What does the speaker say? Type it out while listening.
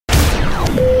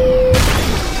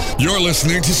You're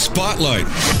listening to Spotlight,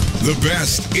 the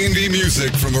best indie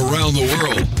music from around the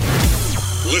world.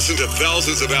 Listen to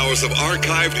thousands of hours of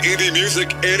archived indie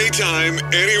music anytime,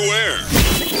 anywhere.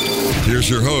 Here's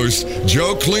your host,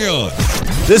 Joe Cleon.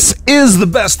 This is the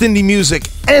best indie music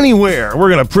anywhere. We're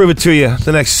going to prove it to you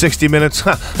the next 60 minutes.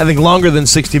 I think longer than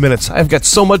 60 minutes. I've got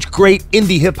so much great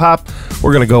indie hip-hop.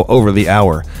 We're going to go over the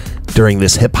hour during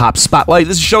this hip-hop spotlight.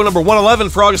 This is show number 111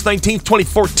 for August 19th,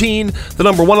 2014. The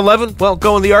number 111, well,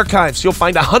 go in the archives. You'll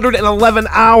find 111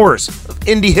 hours of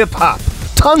indie hip-hop.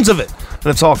 Tons of it. And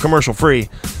it's all commercial-free,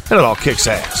 and it all kicks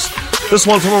ass. This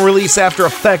one from a release After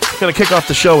Effects. Going to kick off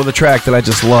the show with a track that I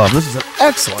just love. This is an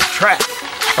excellent track.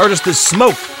 Artist is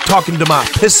Smoke, Talking to My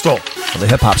Pistol on the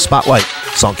Hip Hop Spotlight,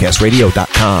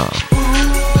 songcastradio.com.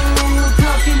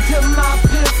 Talking to my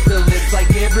pistol, it's like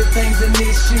everything's an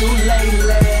issue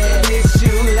lately.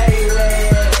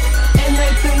 And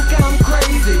they think I'm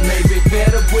crazy, maybe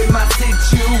fed up with my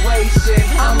situation.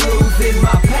 I'm losing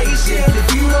my patience.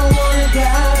 If you don't wanna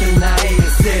die tonight, I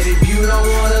said if you don't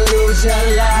wanna lose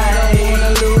your life,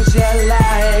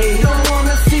 don't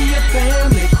wanna see your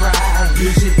family cry,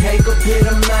 you should take a bit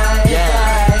of my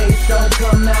advice. Don't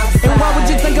come outside. And why would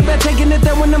you think about taking it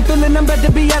there when I'm feeling I'm about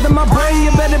to be out of my brain?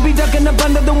 You better be ducking up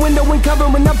under the window and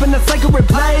covering up in a sacred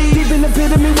place. Deep in the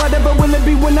pit of me, whatever will it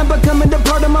be when I'm becoming a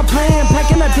part of my plan?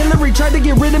 Packing artillery, try to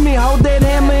get rid of me, hold that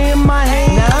hammer in my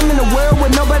hand. Now I'm in a world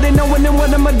with nobody knowing and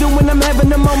what I'ma do when I'm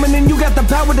having a moment. And you got the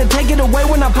power to take it away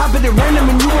when I pop it at random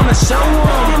and you wanna show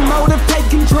up. Get motive, take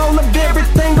control of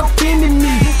everything offending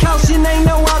me. Caution ain't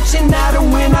no option now to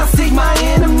win, I see my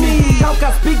enemy. Talk,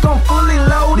 I speak on fully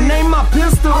loaded. Name my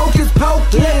pistol, hocus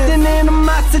pocus. Left in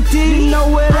animosity. You know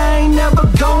what, I ain't never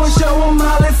going. Show them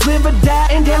how, let's live or die.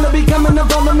 And hell will be coming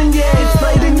up on them, and yeah, it's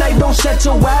late at night, don't shut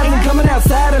your eyes. And coming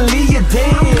outside and leave you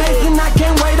dead. I'm pacing, I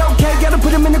can't wait, okay. Gotta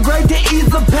put him in the grave to ease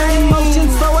the pain. Emotion,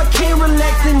 so I can't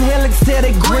relax. Inhale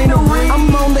ecstatic greenery.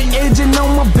 I'm on the edge and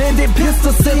on my bed. That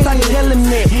pistol says I tell him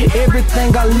that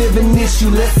everything I live in issue.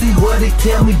 Let's see what it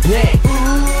tell me back.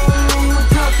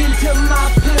 Talking to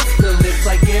my pistol, it's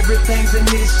like everything's an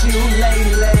issue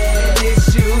lately.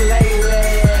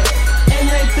 And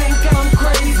they think I'm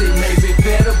crazy, maybe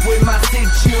fed up with my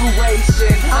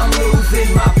situation. I'm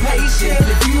losing my patience.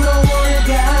 If you don't wanna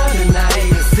die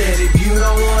tonight, I said if you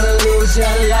don't wanna lose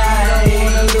your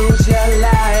life,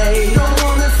 don't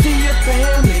wanna see your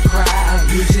family cry,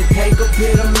 you should take a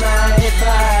bit of my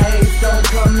advice. Don't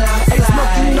come outside. Hey,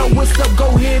 Smoke, you know what's up, go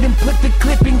ahead and put the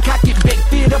clip in, cock it back,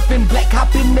 fit up in black,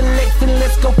 hop in the Lex and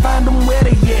let's go find them where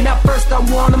they at. Now first I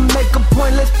wanna make a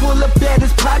point, let's pull up at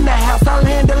his partner house. I'll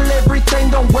handle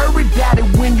everything, don't worry about it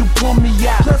when you pull me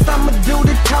out. Plus I'ma do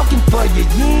the talking for you,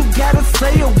 you ain't gotta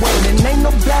say a word. And ain't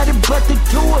nobody but the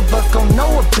two of us gon'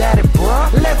 know about it, bruh.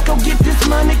 Let's go get this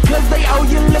money cause they owe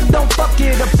you, look, don't fuck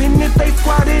it up. And if they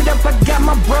squat it up, I got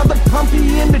my brother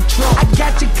Pumpy in the trunk. I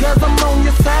got you cause I'm on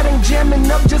your side and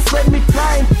jamming up, just let me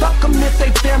fly. And fuck them if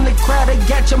they family cry, they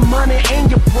got your money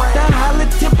and your pride. That holla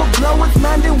tip will blow his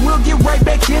mind and we'll get right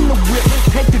back in the whip.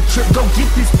 Take the trip, go get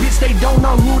this bitch, they don't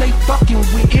know who they fucking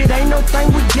with. It ain't no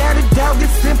thing, we got it, dog,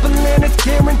 it's simple and it's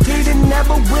guaranteed. And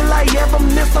never will I ever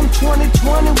miss, I'm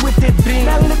 2020 with it beam.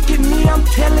 Now look at me, I'm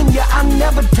telling you, I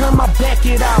never turn my back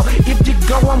at all. If you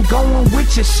go, I'm going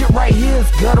with you, shit right here is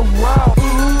gutter raw.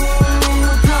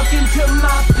 Talking to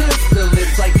my pistol,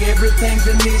 it's like everything's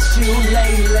an issue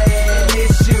lately.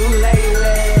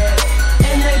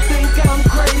 And they think I'm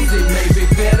crazy, maybe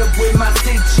fed up with my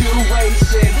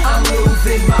situation. I'm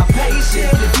losing my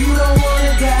patience. If you don't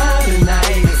wanna die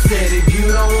tonight, I said if you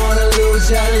don't wanna lose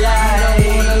your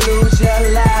life,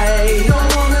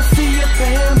 don't wanna see your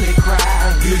family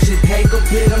cry, you should take a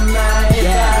bit of my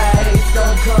advice.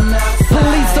 Don't come outside.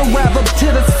 Police arrive up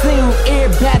to the scene,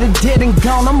 everybody dead and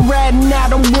gone. I'm riding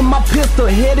out, I'm with my pistol,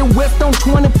 headed west on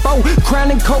 24.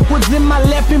 Crown and coke was in my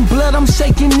lap and blood, I'm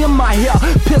shaking in my hair.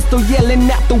 Pistol yelling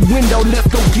out the window, let's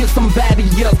go get somebody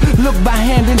else. Look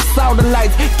behind and saw the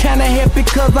lights, kinda happy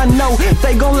cause I know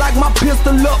they gon' lock my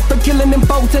pistol up for killing them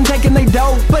folks and taking they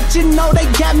dough. But you know they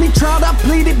got me tried, I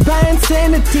pleaded by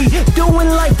insanity. Doing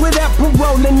life without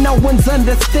parole and no one's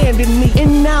understanding me.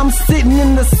 And now I'm sitting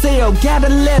in the cell, got a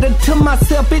letter to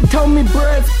myself, it told me,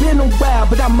 bruh, it's been a while,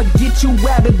 but I'ma get you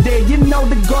out of there. You know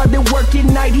the guard that work at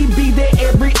night, he be there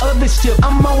every other shift.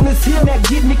 I'm on his hill, now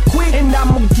get me quick, and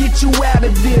I'ma get you out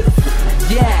of this.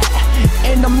 Yeah,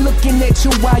 and I'm looking at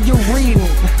you while you're reading,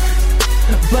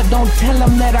 but don't tell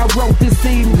him that I wrote this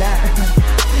evening.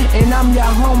 And I'm your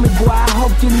homie, boy, I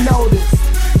hope you know this.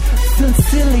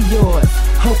 Sincerely yours,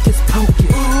 Hocus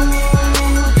Pocus.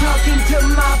 Talking to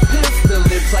my pistol,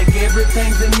 it's like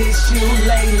everything's an issue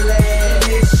lately.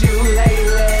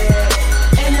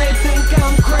 And they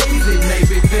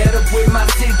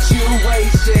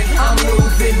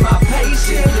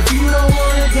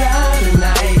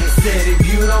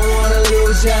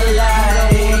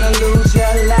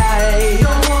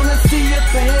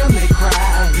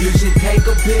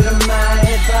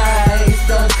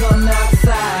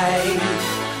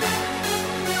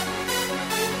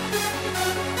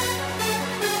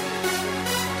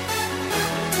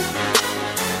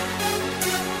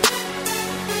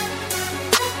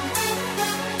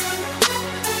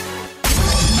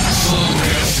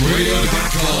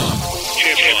SoundCastRadio.com.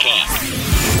 Hip-hop.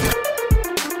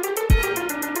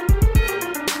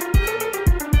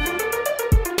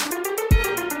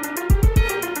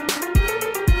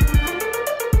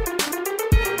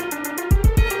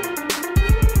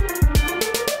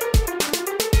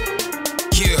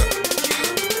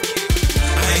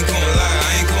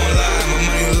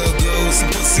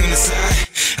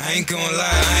 I ain't gon'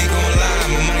 lie,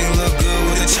 my money look good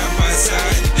with a chop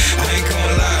outside. I ain't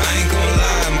gon' lie,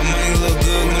 my money look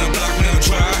good when the block never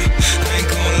dry. I ain't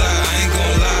gon'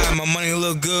 lie, my money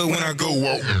look good when I go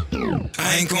out.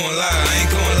 I ain't gon' lie,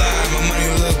 my money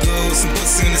look good with some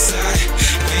pussy on the side.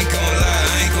 I ain't gon'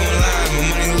 lie, my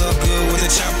money look good with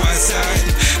a chop outside.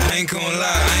 I ain't gon'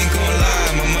 lie,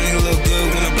 my money look good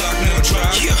when the block never dry.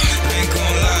 I ain't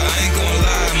gon' lie,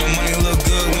 my money look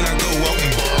good when I go out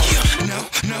and bar.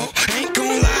 No, ain't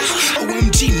gon' lie.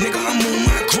 OMG, nigga, I'm on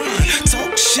my grind.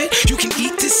 Talk shit, you can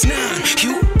eat this nine.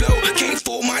 You blow, can't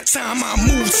fold my time. I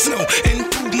move slow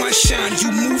and prove my shine.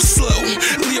 You move slow,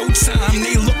 Leo time.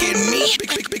 They look at me,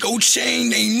 big old chain.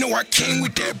 They know I came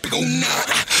with that big old nine.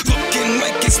 Looking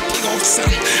like it's big old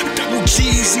time. Double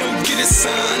G's, no get a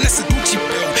sign. That's a Gucci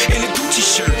belt and a Gucci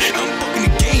shirt. I'm fucking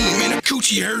the game and a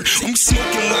coochie hurt. I'm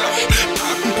smoking loud,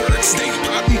 popping perks, they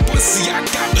popping pussy. I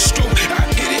got the stroke, I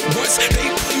hit it once. They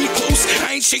play me close,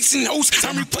 I ain't chasing hoes.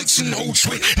 I'm replacing hoes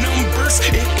with numbers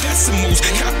and decimals.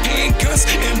 Got handguns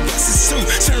and buses too.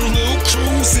 Turn little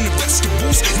crews into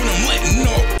vegetables when I'm letting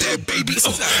off that baby.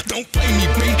 Don't play me,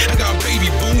 baby. I got baby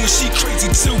boo and she crazy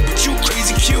too, but you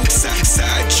crazy cute.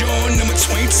 Side John number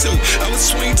 22. I was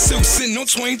 22, sitting on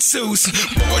 22s.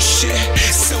 Bullshit,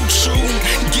 so true.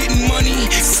 Getting money,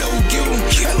 so you.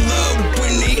 I love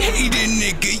when they hate a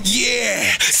nigga,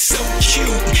 yeah. So cute,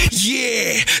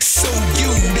 yeah. So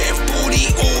you, that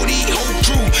 40 whole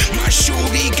crew. My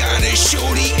shorty got a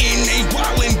shorty and they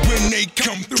wildin' when they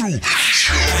come through. I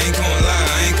ain't gon'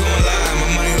 lie, my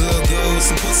money look good with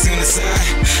some pussy on the side.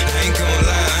 I ain't gon'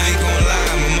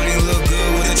 lie, my money look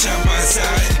good with a chop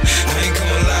outside. I ain't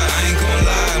gon' lie,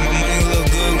 my money look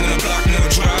good when the block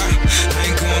never dry. I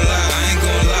ain't gon' lie,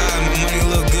 my money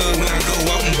look good when I go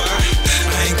out and buy.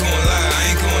 I ain't gon' lie,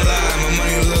 my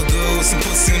money look good with some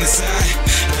pussy on the side.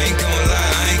 I ain't gon'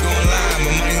 lie,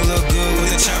 my money look good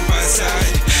with a chop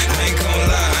outside. I ain't gon'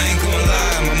 lie,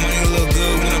 my money look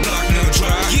good when the block never dry.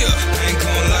 I ain't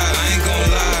gon'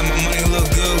 lie, my money look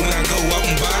good when I go out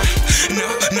and buy.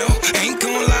 No, ain't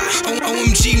gon' lie.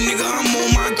 OMG, nigga, I'm on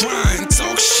my grind.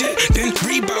 Talk shit, then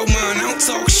rebound mine. I don't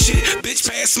talk shit, bitch,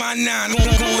 pass my 9. I'm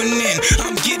going in,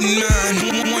 I'm getting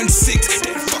mine. 1-6,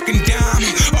 that fucking dime.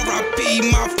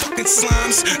 R.I.P. my fucking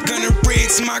slimes. Gunner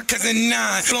Reds, my cousin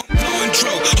 9. Blowing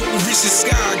dro, whole reach the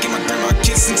sky. Get my grandma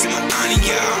kissing to my auntie,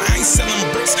 y'all. I ain't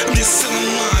selling bricks, I'm just selling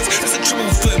lines. That's a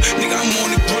triple flip, nigga, I'm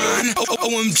on the grind.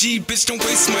 OMG, bitch, don't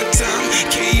waste my time.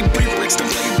 K.E. bricks, don't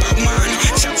play about mine.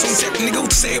 Chops on deck, nigga,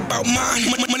 what say about mine?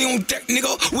 Money on deck, nigga,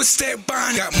 what's that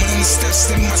buying? Got money in the steps,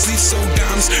 in my sleeve, so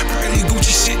dimes. Probably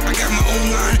Gucci shit, I got my own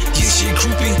line. Yeah, she a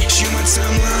groupie, she on my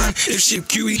timeline. If she a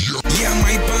cutie, yeah, I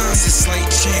might buy. It's a slight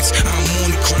chance, I'm on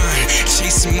the grind.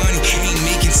 Chasing money, ain't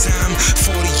making time.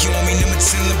 40 on me, number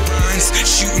 10 LeBrons.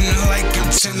 Shooting like I'm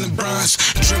 10 LeBrons.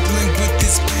 Dribbling with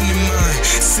this pen in mind.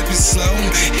 Sipping slow,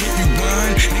 hit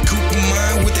rewind. And Cooper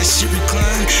mine with that shit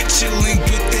recline. Chilling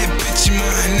with that bitch of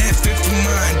mine. That fit for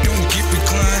mine, don't get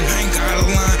reclined. I ain't got a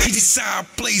line, he just side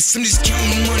place. I'm just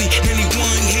counting money,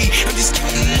 anyone hate. I'm just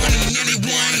counting money,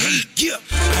 anyone hate. Yeah.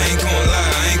 I ain't gon'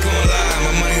 lie,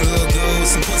 my money look good with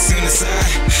some pussy on the side.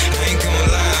 I ain't gon'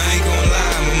 lie,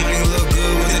 my money look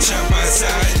good with a chop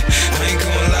outside. I ain't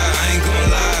gon' lie,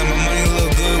 my money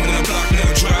look good when the block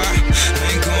never dry.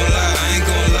 I ain't gon'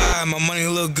 lie, my money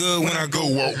look good when I go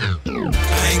out.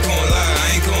 I ain't gon' lie,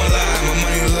 my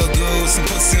money look good with some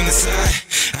pussy on the side.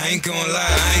 I ain't gon'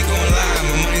 lie,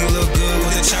 my money look good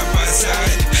with a chop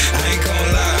outside. I ain't gon'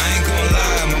 lie,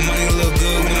 my money look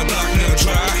good when the block never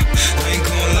dry. I ain't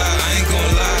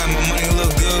gon' lie, my money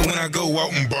look good when I go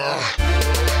out and bar.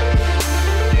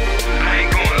 I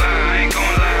ain't gon' lie,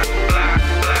 blah,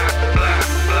 blah, blah,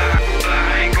 blah, blah.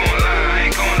 I ain't gon' lie,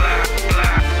 blah, blah,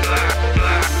 blah,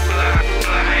 blah,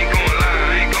 blah. I ain't gon' lie,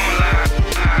 blah, blah,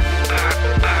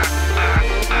 blah,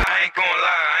 blah. I ain't gon'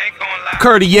 lie.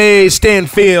 Cartier,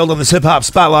 Stanfield on this Hip Hop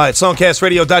Spotlight.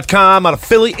 SongcastRadio.com out of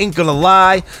Philly. Ain't gonna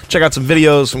lie. Check out some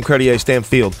videos from Cartier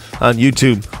Stanfield on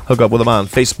YouTube. Hook up with them on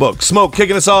Facebook. Smoke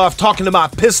kicking us off, talking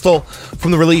about Pistol from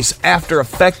the release After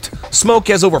Effect. Smoke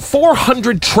has over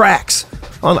 400 tracks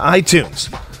on iTunes.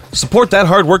 Support that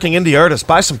hardworking indie artist.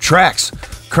 Buy some tracks.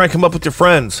 Crank them up with your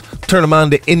friends. Turn them on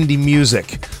to indie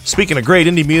music. Speaking of great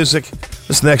indie music,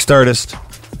 this next artist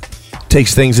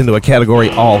takes things into a category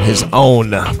all his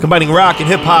own. Combining rock and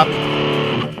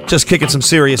hip-hop, just kicking some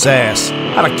serious ass.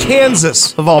 Out of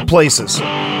Kansas, of all places.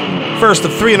 First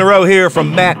of 3 in a row here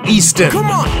from Matt Easton.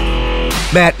 Come on!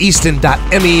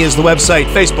 MattEaston.me is the website,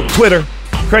 Facebook, Twitter.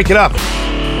 Crank it up.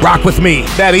 Rock with me,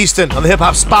 Matt Easton, on the Hip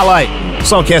Hop Spotlight,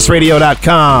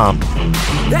 songcastradio.com.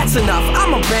 That's enough,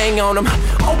 I'ma bang on them.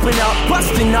 Open up,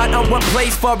 bust a nut on what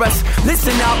plays for us.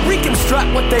 Listen up,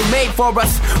 reconstruct what they made for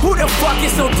us. Who the fuck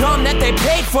is so dumb that they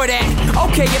paid for that?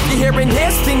 Okay, if you're hearing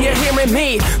this, then you're hearing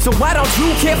me. So why don't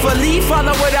you carefully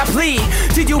follow what I plead?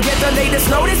 Did you get the latest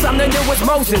notice? I'm the newest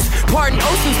Moses. Pardon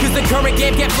oceans, cause the current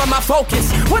game get from my focus.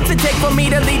 What's it take for me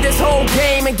to lead this whole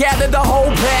game and gather the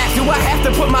whole pack? Do I have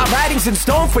to put my writings in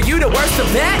stone for you to worship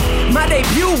that? My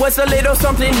debut was a little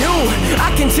something new.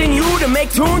 I continue to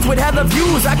make tunes with hella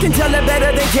views. I can tell it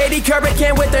better than Katie Couric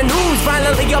can with the news.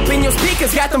 Finally up in your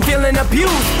speakers, got them feeling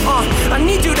abused. I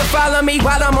need you to follow me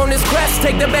while I'm on this quest.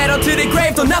 Take the battle to the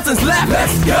grave till nothing's left.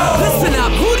 Let's go. Listen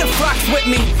up, who the fuck's with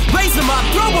me? Raise them up,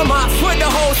 throw them up for the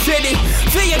whole city.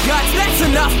 Feel your guts, that's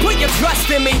enough, put your trust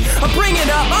in me. I'm bringing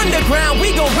up underground,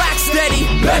 we gon' rock steady.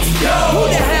 Let's go. Who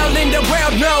the hell in the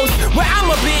world knows where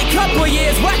I'ma be? Couple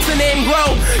years, watch the name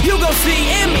grow. You gon' see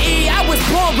M.E., I was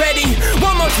born ready.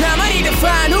 One more time, I need to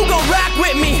find who gon' rock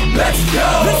with me. Let's go.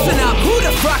 Listen up, who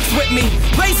the fuck's with me?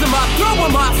 Raise them up, throw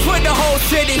them up for the whole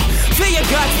city. Feel your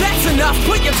guts, that's enough,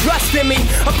 put your trust in me.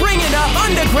 I'm bringing up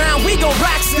underground, we gon'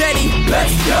 rock steady.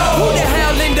 Let's go. Who the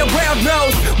hell in the world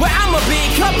knows where I'ma be?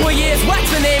 Couple years, watch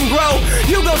the name grow.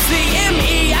 You gon' see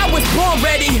M.E., I was born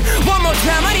ready. One more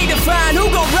time, I need to find who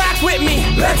gon' rock with me.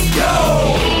 Let's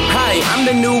go. Hi, I'm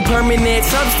the new permanent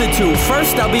substitute.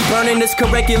 First, I'll be burning this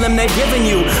curriculum they've given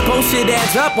you. Bullshit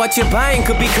adds up, what you're buying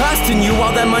could be costing you.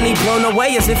 All that money blown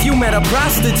away as if you met a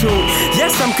prostitute.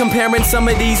 Yes, I'm comparing some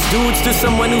of these dudes to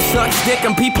someone who sucks dick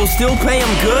and people still pay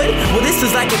them good. Well, this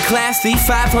is like a classy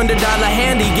 $500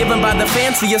 handy given by the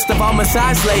fanciest of all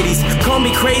massage ladies. Call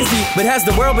me crazy, but has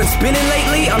the world been spinning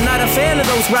lately? I'm not a fan of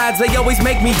those rides, they always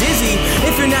make me dizzy.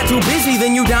 If you're not too busy,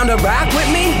 then you down to rock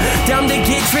with me? Down to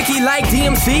get tricky like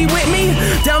DMC with me?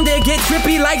 Down to get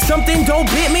trippy like something don't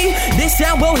bit me? This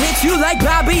sound will hit you like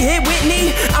Bobby hit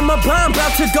Whitney. I'm a bomb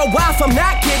about to go off, I'm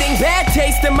not kidding. Bad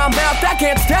taste in my mouth, I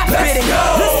can't stop spitting.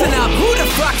 Listen up, who the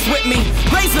fuck's with me?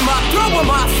 Raise them up, throw them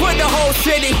up for the whole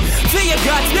city. Feel your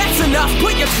guts, that's enough,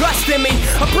 put your trust in me.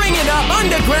 I'm bringing up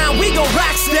underground, we gon'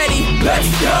 rock steady. Let's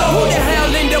go. Who the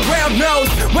hell in the world knows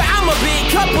where I'ma be?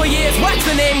 Couple years, watch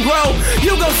the name grow.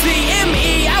 You gon' see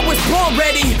M.E., I was born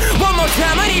ready. One more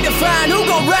time, I need to find who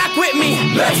gon' rock with me.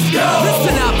 Let's go.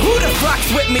 Listen up, who the fuck's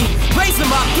with me? Raise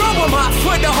them up, throw them up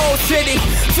for the whole city.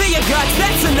 Feel your guts,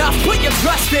 that's enough, put your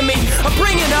trust in me. I'm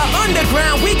bringing up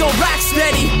underground, we gon' rock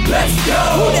steady. Let's go.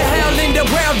 Who the hell in the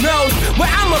world knows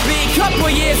where I'ma be? Couple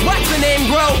years, watch the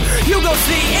name grow. You gon'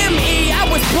 see M.E., I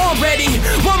was born ready.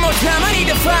 One more time, I need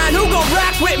to find who gon'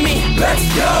 rock with me. Let's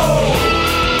go.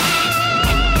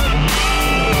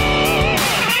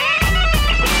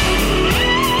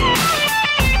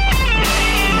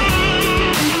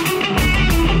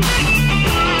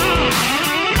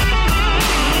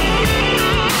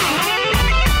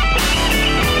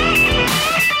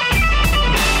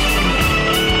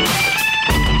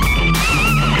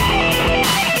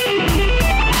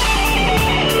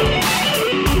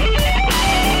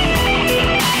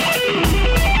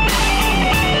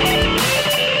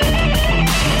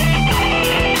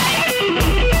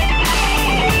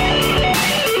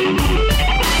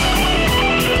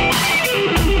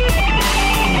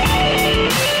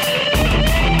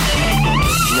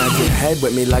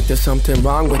 With me like there's something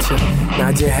wrong with you.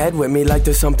 Nod your head with me like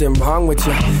there's something wrong with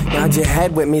you. Nod your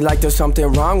head with me like there's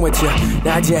something wrong with you.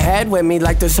 Nod your head with me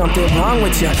like there's something wrong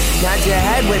with you. Nod your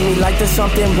head with me like there's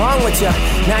something wrong with you.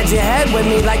 Nod your head with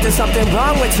me like there's something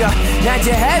wrong with you. Nod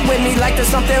your head with me like there's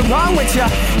something wrong with you.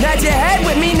 Nod your head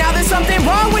with me, now there's something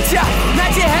wrong with you.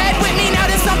 Nod your head with me, now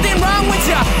there's something wrong with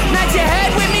you. Nod your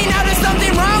head with me, now there's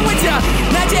something wrong with you.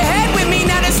 Nod your head with me,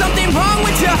 now there's something wrong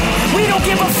with you. We don't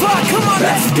give a fuck, come on,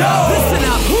 let's go. Listen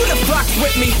up, who the fuck's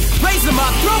with me? Raise them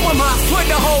up, throw them up for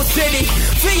the whole city.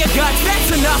 Feel your guts, that's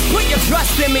enough, put your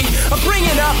trust in me. I'm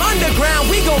bringing up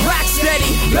underground, we gon' rock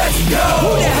steady. Let's go.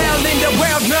 Who the hell in the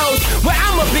world knows where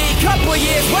I'ma be? Couple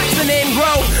years, watch the name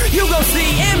grow. You gon' see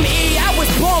M.E., I was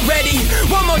born ready.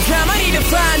 One more time, I need to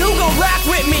find who gon' rock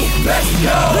with me. Let's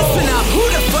go. Listen up, who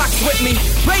the fuck's with me?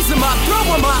 Raise them up, throw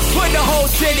them up for the whole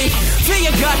city. Feel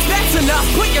your guts, that's enough,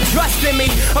 put your trust in me.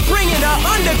 I'm bringing up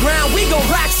underground, we gon'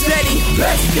 rock steady.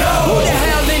 Let's go. Who the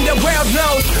hell in the world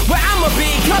knows where I'ma be?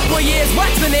 Couple years,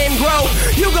 watch the name grow.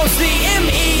 You gon' see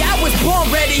M.E., I was born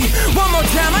ready. One more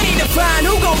time, I need to find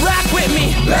who gon' rock with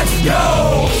me. Let's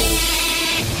go.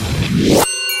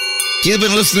 You've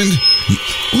been listening.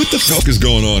 What the fuck is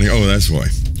going on here? Oh, that's why.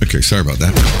 Okay, sorry about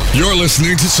that. You're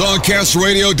listening to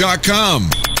songcastradio.com.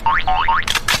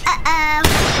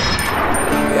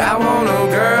 I want a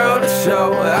girl to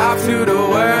show off to the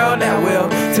world that will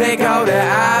take all the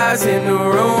eyes in the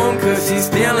room, cause she's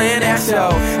still in that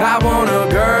show. I want a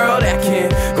girl that can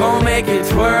gon' make it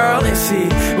twirl, and she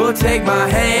will take my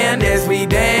hand as we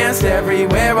dance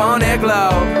everywhere on that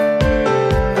globe.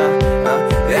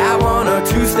 I want a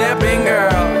two-stepping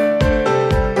girl.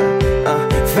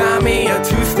 Find me a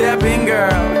two-stepping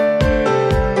girl.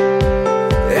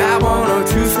 I want a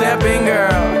two-stepping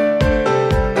girl.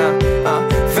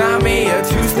 Find me a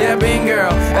two-stepping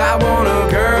girl. I want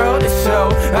a girl to show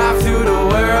off to the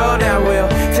world that will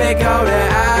take all the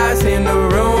eyes in the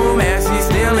room, and she's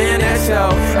still in that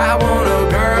show. I want a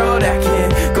girl that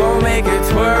can go make it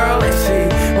twirl, and she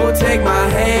will take my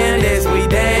hand as we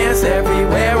dance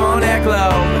everywhere on that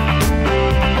globe.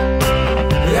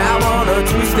 I want a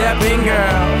two-stepping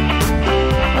girl.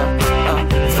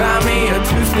 Find me a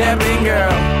two-stepping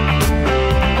girl.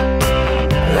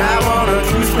 I want a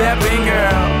two-stepping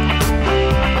girl.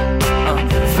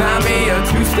 Find me a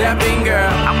two-stepping girl.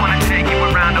 I wanna take you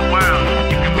around the world.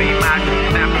 You can be my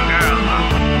two-stepping girl.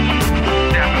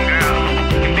 Stepping girl.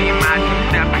 You can be my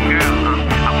two-stepping girl.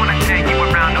 I wanna take you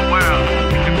around the world.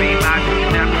 You can be my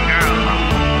two-stepping girl.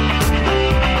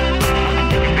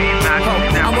 You can be my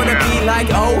two-stepping girl. I wanna be like,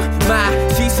 oh my,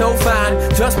 she's so fine.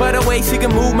 Just by the way she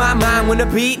can move my mind. When the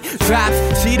beat drops,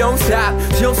 she don't stop.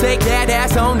 She'll take that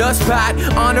ass on the spot,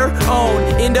 on her own,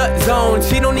 in the zone.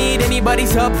 She don't need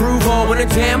anybody's approval. When the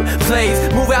jam plays,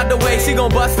 move out the way, she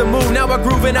gon' bust a move. Now we're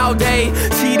grooving all day.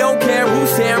 She don't care who's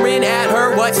staring at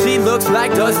her. What she looks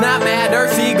like does not matter.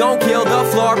 She gon' kill the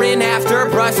floor in after.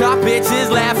 Brush off bitches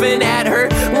laughing at her.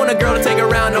 Want a girl to take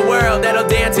around the world, that'll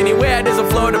dance anywhere. There's a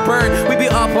floor to burn. We be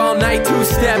up all night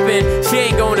two-stepping. She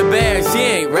ain't going to bed, she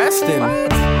ain't resting.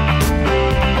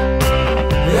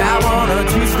 I want a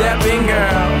two-stepping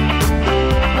girl.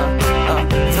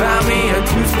 Find me a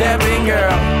two-stepping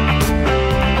girl.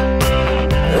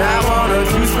 I want a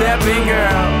two-stepping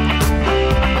girl.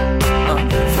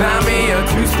 Find me a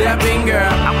two-stepping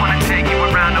girl. I wanna take you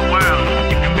around the world.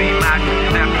 You can be my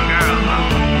two-stepping girl.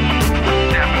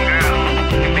 Stepping girl.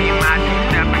 You can be my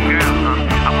two-stepping girl.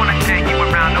 I wanna take you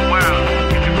around the world.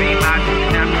 You can be my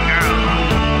two-stepping girl.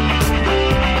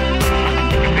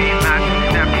 You can be my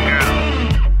two-stepping girl.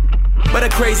 But a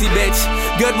crazy bitch,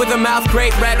 good with a mouth,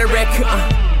 great rhetoric.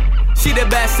 She the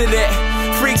best at it.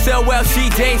 Freak so well, she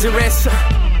dangerous.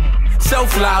 So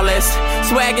flawless,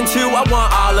 swaggin' too, I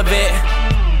want all of it.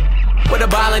 With a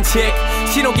ballin' chick,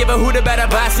 she don't give a hoot about a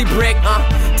bossy brick.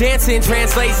 Dancing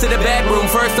translates to the bedroom.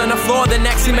 First on the floor, the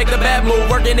next she make the bed move.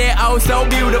 Working it oh so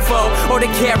beautiful. Or to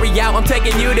carry out, I'm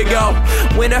taking you to go.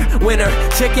 Winner, winner,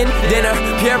 chicken dinner.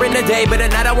 Pure in the day, but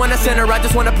at night I want a sinner. I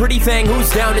just want a pretty thing who's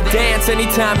down to dance.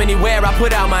 Anytime, anywhere, I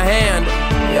put out my hand.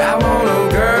 I want a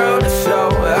girl to show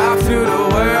off to the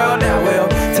world that will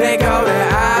take all the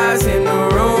eyes in the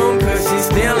room, cause she's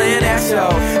still in that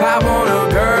show. I want a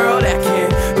girl that can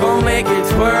go make it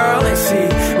twirl, and she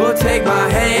will take my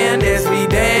hand as we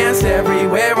dance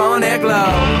everywhere on that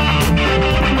globe.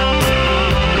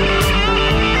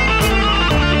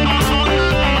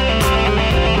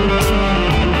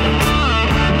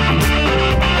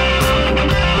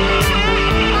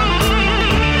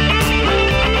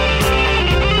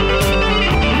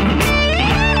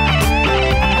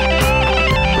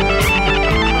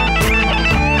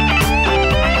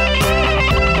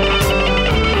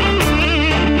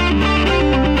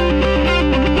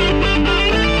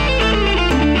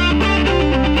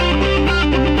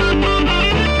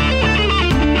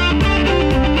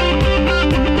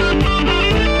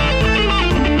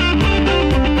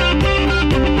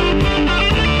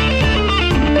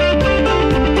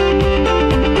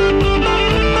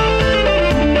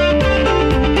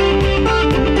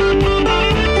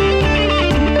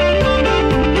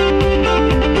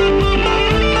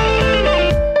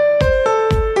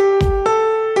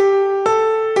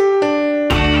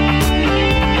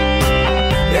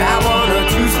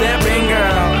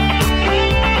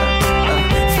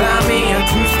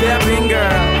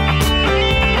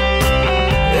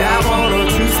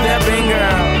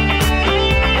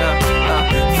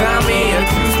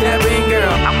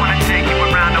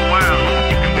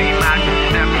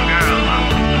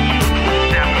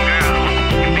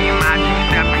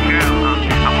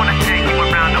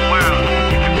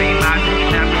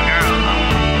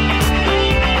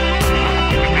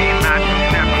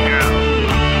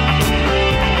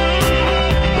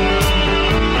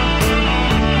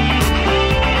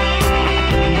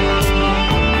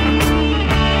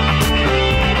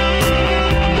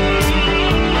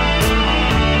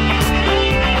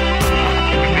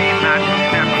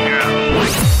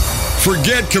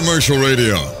 Forget commercial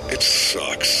radio. It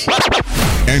sucks.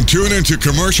 And tune into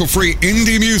commercial-free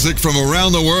indie music from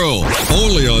around the world.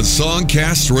 Only on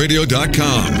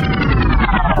songcastradio.com.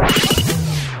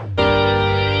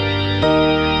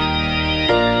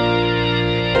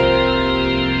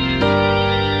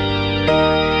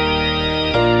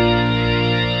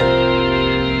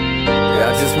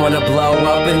 Wanna blow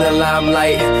up in the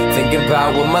limelight, thinking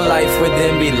about what my life would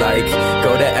then be like.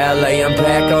 Go to LA, I'm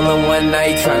back on the one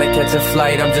night, trying to catch a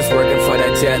flight, I'm just working for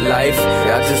that jet life.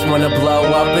 I just wanna blow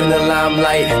up in the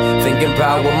limelight, thinking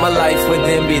about what my life would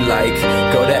then be like.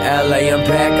 Go to LA, I'm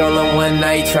back on the one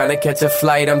night, trying to catch a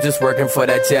flight, I'm just working for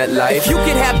that jet life. If you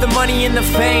could have the money and the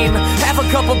fame, have a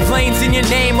couple planes in your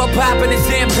name, or popping a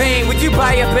champagne, would you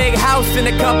buy a big house and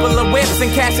a couple of whips,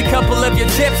 and cash a couple of your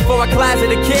tips for a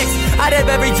closet of kicks? I'd have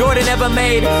every Jordan ever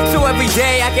made, so every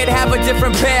day I could have a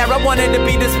different pair. I wanted to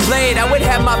be displayed, I would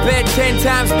have my bed 10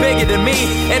 times bigger than me,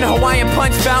 and a Hawaiian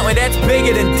punch fountain that's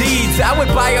bigger than deeds. I would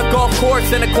buy a golf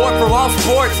course and a court for all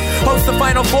sports, host the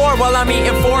Final Four while I'm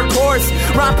eating 4 course,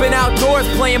 romping outdoors,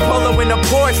 playing polo in a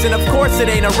Porsche. And of course it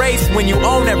ain't a race when you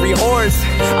own every horse.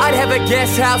 I'd have a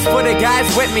guest house for the guys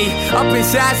with me, up in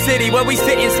Shy City where we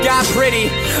sit in sky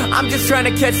pretty. I'm just trying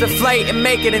to catch a flight and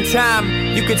make it in time.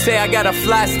 You could say I got a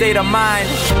fly state of mind.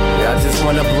 I just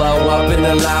wanna blow up in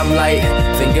the limelight,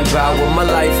 thinking about what my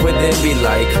life would then be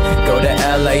like. Go to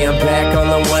LA, I'm back on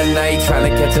the one night, trying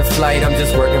to catch a flight, I'm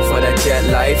just working for that jet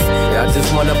life. I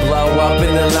just wanna blow up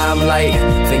in the limelight,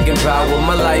 thinking about what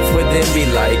my life would then be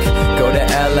like. Go to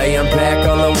LA, I'm back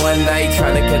on the one night,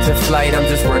 trying to catch a flight, I'm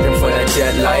just working for that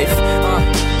jet life.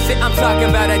 I'm talking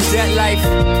about a jet life,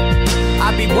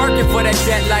 I be working for that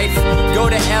jet life. Go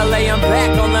to LA, I'm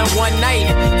back on that one night,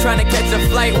 trying to catch a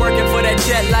flight, working for that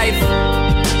jet life.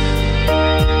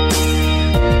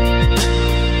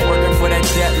 Working for that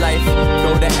jet life.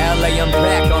 Go to LA, I'm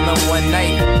back on the one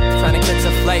night, trying to catch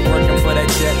a flight, working for that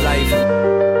jet life.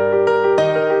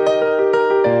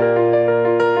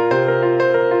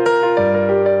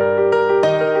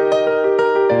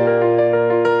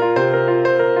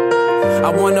 I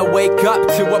wanna wake up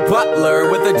to a butler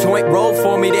with a joint roll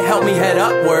for me to help me head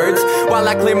upwards. While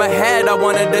I clear my head, I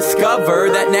wanna discover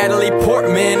that Natalie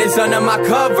Portman is under my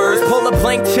covers. Pull a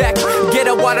blank check, get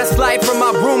a water slide from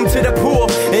my room to the pool,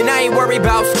 and I ain't worried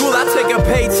about school. I'll take a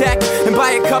paycheck and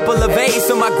buy a couple of A's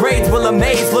so my grades will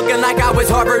amaze. Looking like I was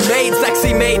Harvard made,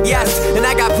 sexy made, yes. And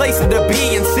I got places to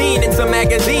be and seen in some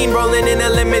magazine, rolling in a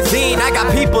limousine. I got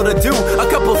people to do, a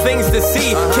couple things to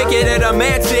see. Kick it at a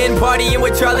mansion, partying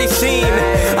with Charlie Sheen.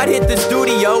 I'd hit the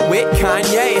studio with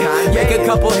Kanye, make a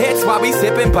couple hits while we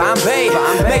sippin' Bombay.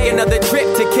 Make another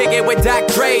trip to kick it with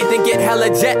Dre, then get hella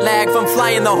jet lag from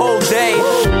flying the whole day.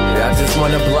 I just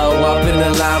wanna blow up in the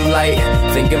limelight,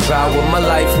 thinking about what my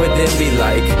life would then be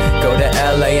like. Go to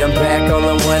LA, I'm back on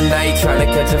the one night, trying to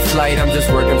catch a flight, I'm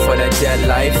just working for that jet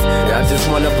life. I just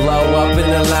wanna blow up in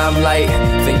the limelight,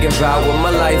 thinking about what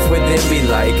my life would then be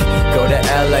like. Go to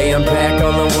LA, I'm back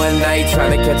on the one night,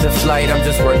 trying to catch a flight, I'm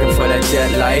just working for that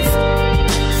jet life.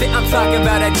 See, I'm talking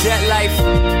about a jet life,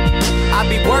 I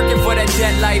be working for that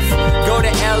jet life. Go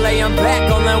to LA, I'm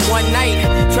back on that one night,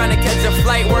 trying to catch a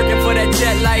flight, working for that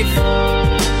jet life.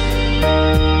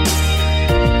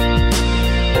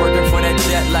 Working for that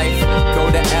jet life. Go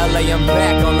to LA, I'm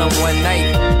back on the one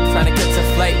night, trying to catch a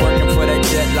flight, working for that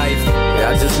jet life.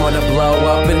 I just wanna blow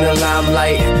up in the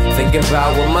limelight, thinking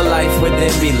about what my life would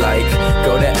then be like.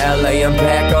 Go to LA, I'm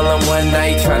back on the one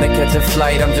night, trying to catch a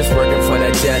flight, I'm just working for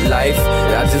that jet life.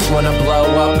 I just wanna blow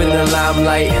up in the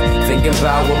limelight, thinking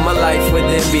about what my life would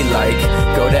then be like.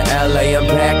 Go to LA, I'm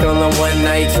back on the one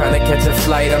night, trying to catch a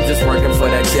flight, I'm just working for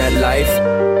that jet life.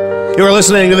 You are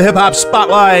listening to the Hip Hop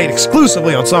Spotlight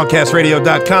exclusively on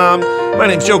songcastradio.com. My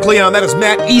name's Joe Cleon. That is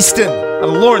Matt Easton out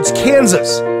of Lawrence,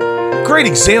 Kansas. Great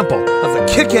example of the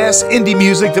kick-ass indie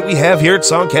music that we have here at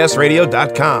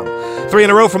songcastradio.com. 3 in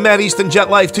a row from Matt Easton, Jet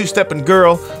Life, Two-Steppin'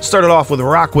 Girl. Started off with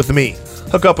Rock With Me.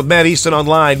 Hook up with Matt Easton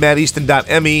online,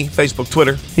 matteaston.me, Facebook,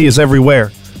 Twitter. He is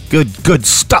everywhere. Good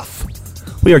stuff.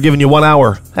 We are giving you 1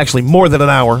 hour, actually more than an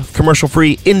hour,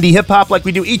 commercial-free indie hip-hop like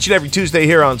we do each and every Tuesday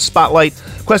here on Spotlight.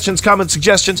 Questions, comments,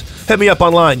 suggestions, hit me up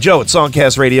online, Joe at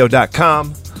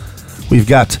songcastradio.com. We've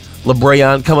got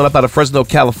LeBrayon coming up out of Fresno,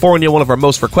 California, one of our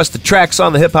most requested tracks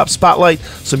on the Hip Hop Spotlight.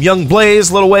 Some Young Blaze,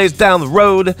 a little ways down the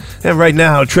road. And right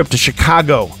now, a trip to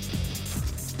Chicago.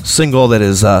 Single that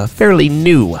is fairly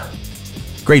new.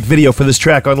 Great video for this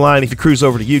track online if you cruise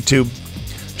over to YouTube.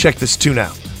 Check this tune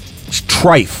out. It's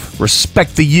Trife,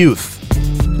 Respect the Youth.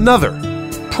 Another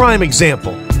prime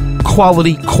example.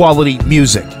 Quality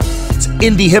music. It's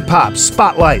indie hip-hop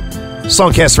Spotlight.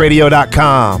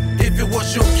 Songcastradio.com. If it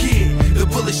was your kid, the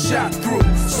bullet shot through.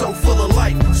 so full of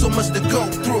life, so much to go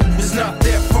through. It's not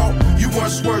their fault, you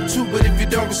once were too, but if you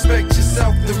don't respect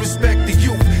yourself, then respect the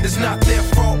youth. It's not their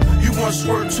fault, you once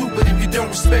were too, but if you don't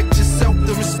respect yourself,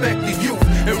 then respect the youth.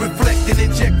 And reflect and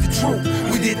inject the truth.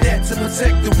 We did that to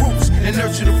protect the roots and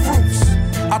nurture the fruits.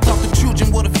 I thought the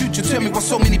children were the future, tell me why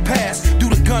so many passed. Do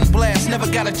the gun blast, never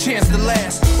got a chance to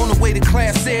last. On the way to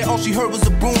class, said all she heard was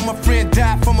a boom. My friend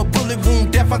died from a bullet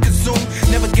wound, death I consumed.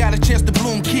 Never got a chance to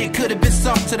bloom, kid could've been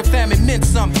something. To the family meant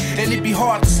something, and it'd be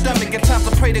hard to stomach. At times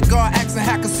I pray to God, asking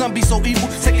how could some be so evil,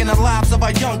 taking the lives of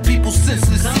our young people,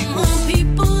 senseless Come sequels. on,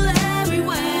 people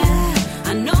everywhere,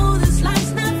 I know this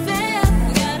life's not fair.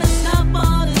 We gotta stop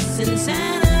all this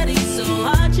insanity, so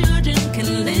our children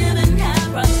can live and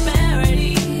have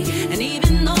prosperity. And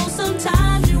even though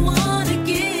sometimes you wanna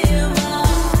give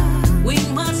up, we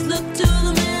must look to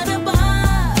the man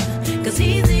above, 'cause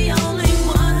he's the only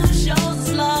one who shows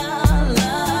us love,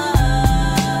 love,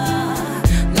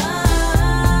 love.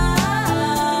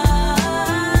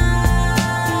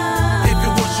 If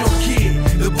it was your kid,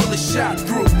 the bullet shot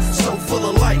through, so full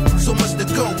of life, so much to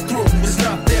go through. It's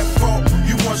not their fault,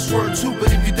 you once were too,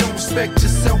 but if you don't respect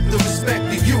yourself, then respect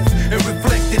the youth. And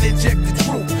reflect and inject the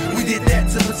truth. We did that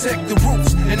to protect the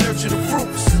roots and nurture the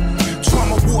fruits.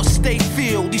 Trauma wars stay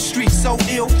filled, these streets so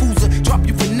ill. Fools will drop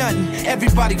you for nothing,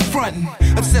 everybody frontin'.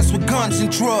 Obsessed with guns and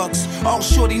drugs, all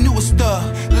shorty knew was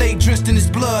thug. Lay drenched in his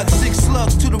blood, 6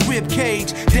 slugs to the rib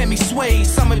cage. Damn, he swayed,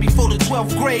 summer before the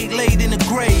 12th grade, laid in the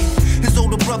grave. His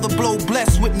older brother blow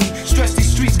blessed with me. Stress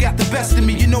these streets got the best of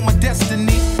me, you know my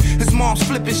destiny. His mom's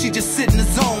flipping, she just sit in the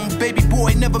zone. Baby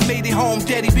boy never made it home,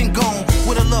 daddy been gone.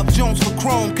 With a love Jones for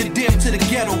chrome, condemned to the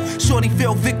ghetto. Shorty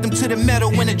fell victim to the metal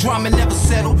when the drama never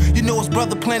settled. You know his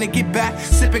brother planned to get back,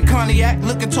 sipping cognac.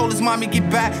 Looking told his mommy get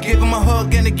back, gave him a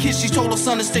hug and a kiss. She told her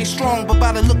son to stay strong, but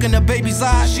by the look in her baby's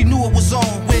eyes, she knew it was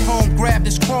on. Went home, grabbed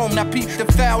his chrome, now peep the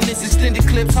foulness. Extended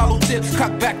clips, hollow tips,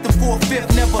 cocked back the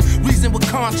 4/5. Never reason with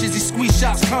conscience, he squeeze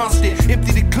shots constant.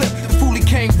 Empty the clip, the fool he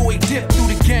came for, he dipped through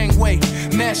the gangway.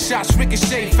 Mass shots,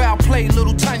 ricochet, foul play.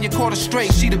 Little Tanya caught her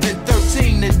straight, she'd have been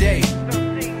 13 today.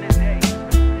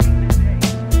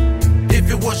 If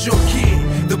it was your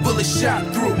kid, the bullet shot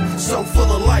through, so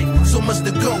full of life, so much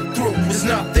to go through. It's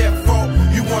not their fault,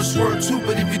 you once were too,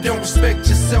 but if you don't respect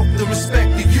yourself, then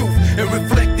respect the youth. And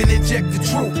reflect and inject the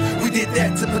truth. We did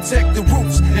that to protect the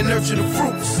roots and nurture the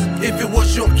fruits. If it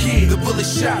was your kid, the bullet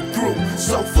shot through,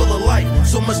 so full of life,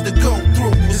 so much to go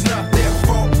through. It's not their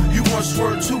fault, you once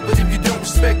were too, but if you don't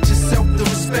respect yourself, then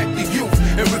respect the youth.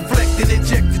 And reflect and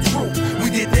inject the truth. We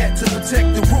did that to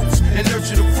protect the roots and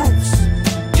nurture the fruits.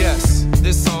 Yes,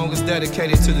 this song is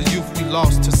dedicated to the youth we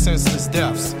lost to senseless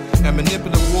deaths and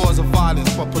manipulative wars of violence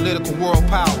for political world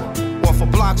power, or for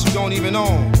blocks you don't even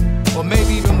own, or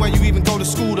maybe even where you even go to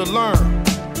school to learn.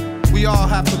 We all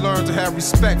have to learn to have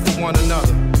respect for one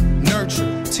another, nurture,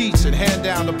 teach, and hand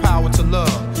down the power to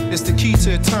love. It's the key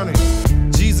to eternity.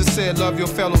 Jesus said, love your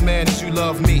fellow man as you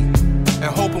love me,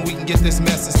 and hoping we can get this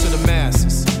message to the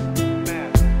masses.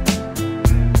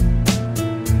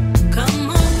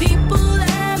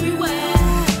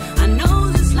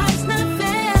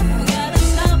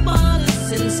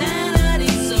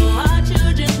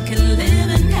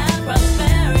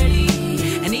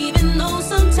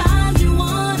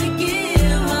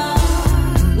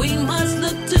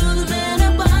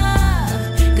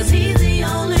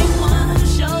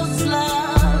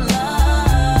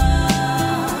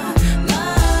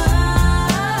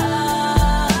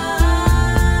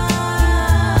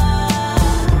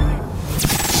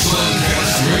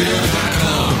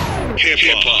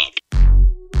 Hip-hop.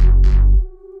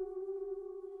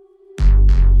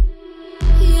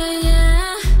 Yeah,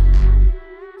 yeah.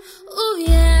 Ooh,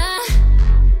 yeah.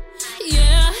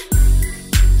 Yeah.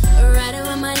 Riding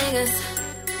with my niggas.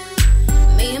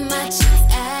 Me and my chicks,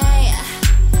 ayy.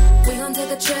 We gon'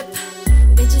 take a trip.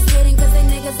 Bitches hating 'cause they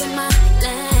niggas in my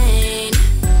lane.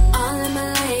 All in my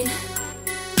lane.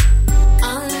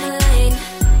 All in my lane.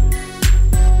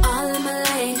 All in my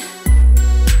lane.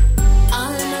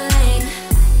 All in my lane.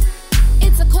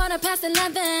 It's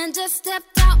 11, just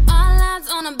stepped out, all eyes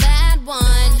on a bad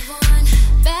one.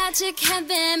 Bad chick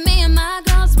heaven, me and my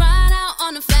girls ride out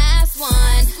on a fast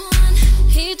one.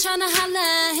 He tryna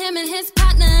holler, him and his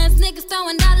partners, niggas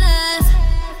throwing dollars.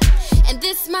 And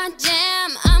this my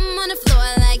jam, I'm on the floor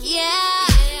like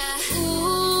yeah.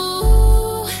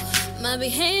 Ooh, my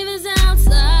behavior's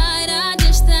outside, I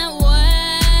dish that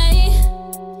way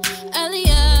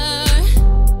earlier.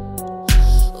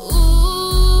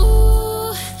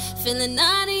 Ooh, feeling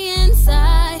naughty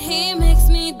inside, he makes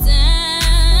me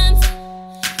dance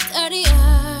dirtier.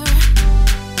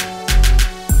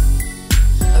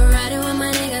 Riding with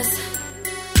my niggas,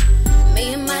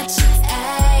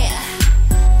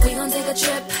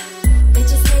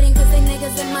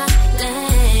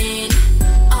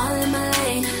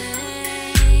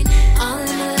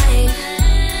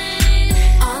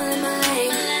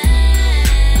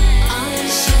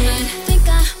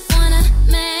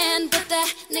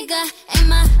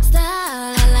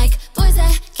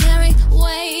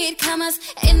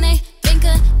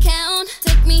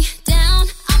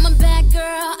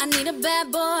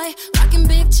 boy, rocking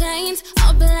big chains,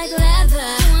 all black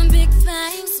leather, doing big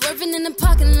things, swerving in the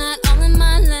parking lot, all in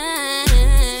my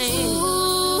lane.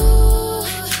 Ooh,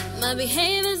 my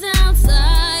behavior's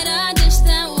outside, I dish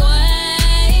that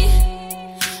way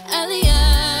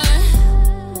earlier.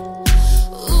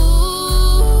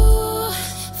 Ooh,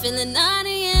 feeling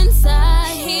naughty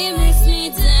inside, he makes me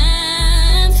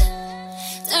dance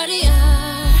dirtier.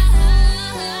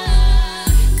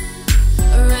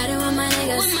 Riding with my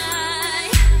niggas,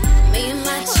 me and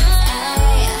my chicks,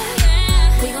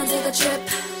 ayy. We gon' take a trip.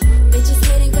 Bitches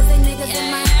hating cause they niggas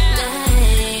in my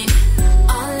lane.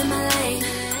 All in my lane.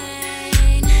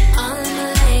 All in my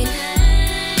lane.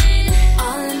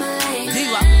 All in my lane.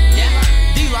 D-Lo, yeah,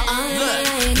 D-Lo,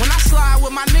 look. When I slide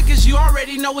with my niggas, you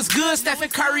already know it's good. Stephen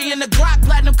Curry in the Glock,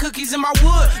 platinum cookies in my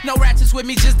wood. No ratchets with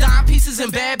me, just dime pieces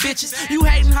and bad bitches. You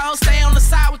hating hoes, stay on the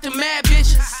side with the mad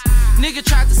bitches. Nigga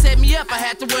tried to set me up, I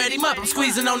had to wet him up. I'm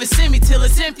squeezing on the semi till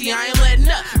it's empty, I ain't letting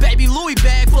up. Baby Louis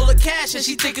bag full of cash and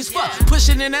she thick as fuck.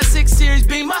 Pushing in that 6 Series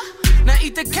Beamer. Now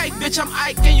eat the cake, bitch, I'm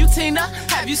Ike and you Tina.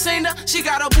 Have you seen her? She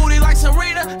got her booty like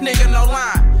Serena. Nigga, no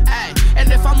line. Ay,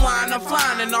 and if I'm lying, I'm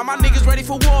flying. And all my niggas ready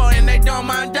for war and they don't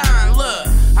mind dying. Look,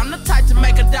 I'm the type to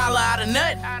make $1 out of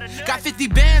nut. Got 50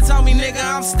 bands on me, nigga,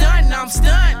 I'm stunned, I'm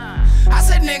stunned. I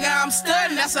said, nigga, I'm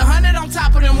stunned. That's 100 on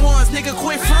top of them ones, nigga,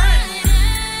 quit frontin'.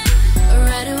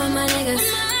 Riding with my niggas,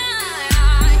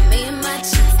 me and my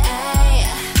chicks, ayy.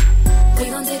 We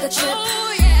gon' take a trip.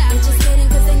 Bitches hating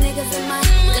cause they niggas in my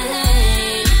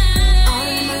lane. All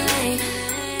in my lane.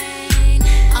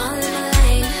 All in my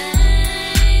lane.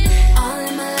 All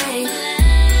in my lane.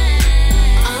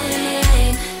 All in my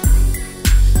lane.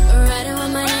 Riding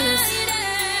with my niggas,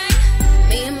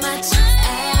 me and my chicks,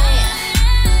 ayy.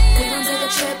 We gon' take a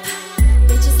trip.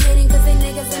 Bitches hating cause they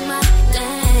niggas in my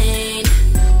lane.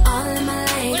 All in my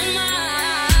lane.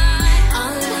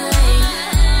 All in my lane.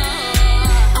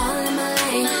 All in my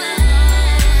lane.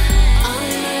 All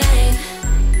in my lane.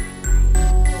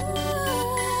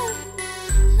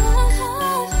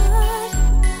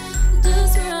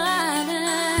 Just riding,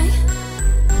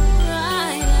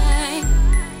 riding.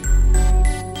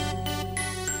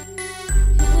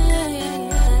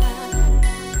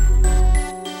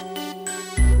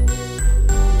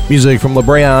 Music from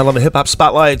LeBron on the Hip Hop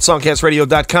Spotlight,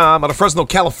 songcastradio.com. Out of Fresno,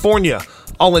 California,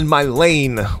 all in my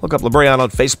lane. Look up LeBron on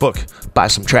Facebook. Buy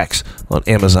some tracks on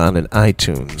Amazon and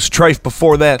iTunes. Trife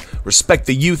before that, Respect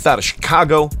the Youth out of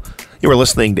Chicago. You were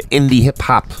listening to Indie Hip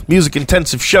Hop,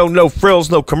 music-intensive show, no frills,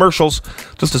 no commercials,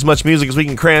 just as much music as we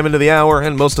can cram into the hour,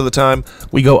 and most of the time,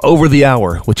 we go over the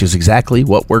hour, which is exactly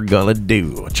what we're gonna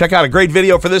do. Check out a great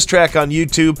video for this track on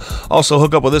YouTube. Also,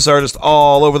 hook up with this artist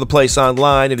all over the place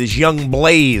online. It is Young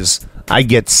Blaze, I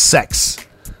Get Sex.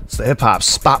 It's the Hip Hop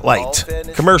Spotlight.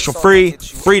 Commercial free,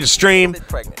 free to stream,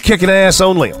 kicking ass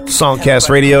only.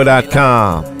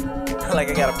 Songcastradio.com. Like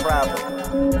I got a problem,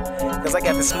 cause I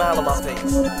got the smile on my face.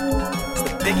 It's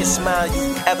the biggest smile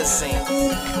you've ever seen.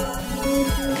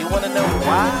 And you wanna know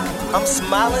why I'm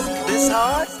smiling this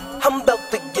hard? I'm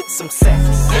about to get some sex.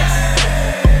 Yes.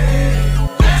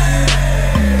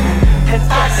 And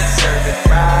I deserve it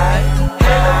right.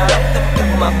 And I'm about to do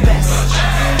my best.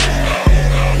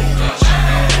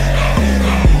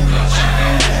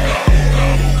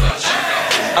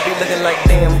 I be looking like,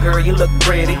 damn girl, you look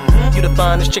pretty. You the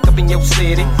finest chick up in your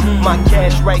city. My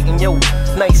cash right in your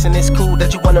nice and it's cool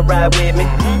that you wanna ride with me.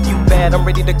 You bad, I'm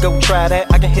ready to go try that.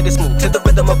 I can hit it smooth to the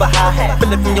rhythm of a hi-hat.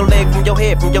 Feel it from your leg, from your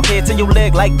head to your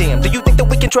leg. Like damn, do you think that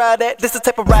we can try that? This the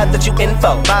type of ride that you in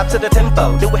for. Vibe to the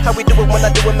tempo, do it how we do it. When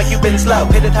I do it, make you bend slow.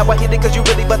 Hit it how I hit it, cause you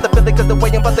really about to feel it. Cause the way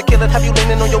I'm about to kill it, have you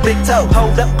leaning on your big toe.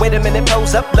 Hold up, wait a minute,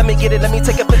 pose up. Let me get it, let me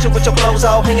take a picture with your clothes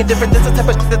all hanging different. This the type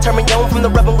of shit that turn me on. From the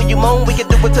rubbing when you moan, we can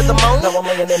do it to the moan. Now I'm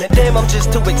laying in it, damn, I'm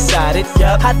just too excited.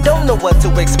 I don't know what to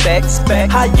expect.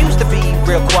 I used to be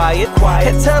real quiet.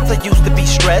 At times I used to be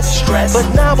stressed. But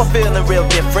now I'm feeling real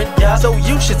different. So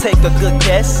you should take a good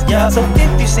guess. So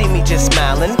if you see me just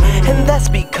smiling, and that's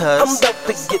because I'm about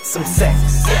to get some sex.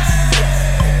 Yes.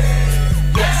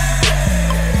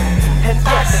 And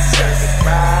I deserve it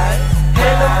right.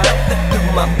 And I'm about to do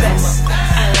my best. I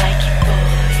like you, boy.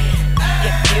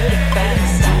 You're beautiful.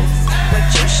 What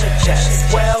you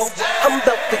suggest? Well, I'm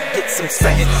about to get some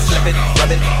sex. Slip it,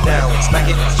 rub it down, smack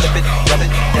it, slip it, rub it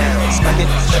down, smack it,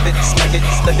 slip it, smack it,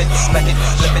 slip it, smack it,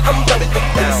 slip it. I'm about to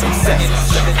get some sex.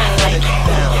 Slip it, rub it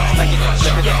down, smack it,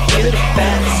 slip it, rub it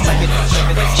down, smack it,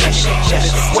 slip it, what you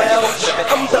suggest? Well,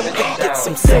 I'm about to get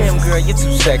some sex. Damn girl, you're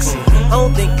too sexy. I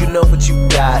don't think you know what you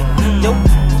got. Yo,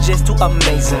 just too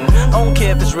amazing. I don't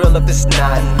care if it's real or if it's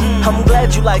not. I'm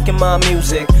glad you liking my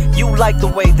music. You like the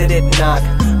way that it knock.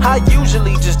 I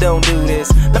usually just don't do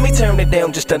this. Let me turn it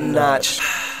down just a notch.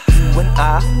 When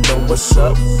I know what's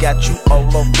up, got you all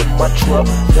up in my truck.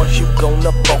 Once you gone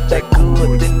up off that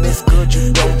good, then it's good,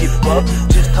 you don't give up.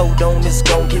 Just hold on, it's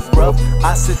gon' get rough.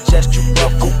 I suggest you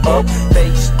buckle up,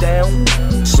 face down,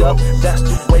 up. That's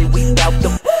the way we bout the.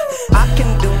 I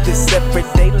can do this every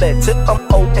day, let till I'm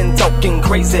old and talking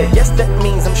crazy. Yes, that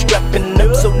means I'm strapping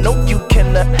up, so no, you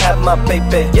cannot have my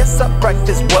baby. Yes, I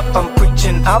practice what I'm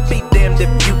preaching. I'll be damned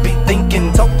if you be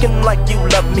thinking, talking like you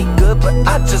love me good, but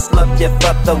I just love you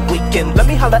for the weekend. Let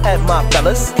me holler at my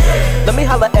fellas, let me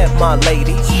holler at my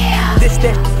ladies. This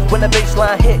that when the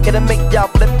baseline hit, it'll make y'all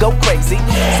flip go crazy.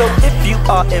 So if you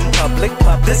are in public,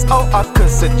 this all I could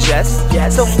suggest.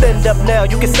 So stand up now,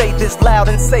 you can say this loud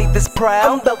and say this proud.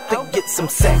 I'm about to get some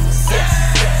sex.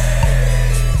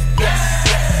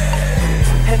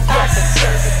 And I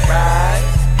deserve it right.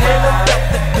 And I'm about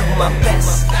to do my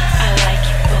best. I like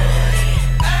you, boy.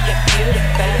 You're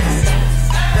beautiful.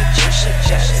 What you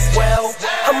suggest? Well,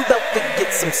 I'm about to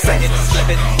get some sex. Slip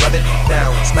it, rub it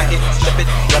down, smack it, slip it,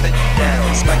 rub it down,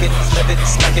 smack it, slip it,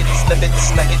 smack it, slip it,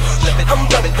 smack it, slip it. I'm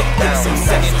about to get some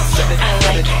sex. Slip it,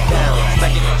 rub it down,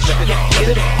 smack it, slip it, rub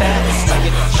it down, smack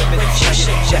it, slip it,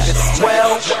 smack it.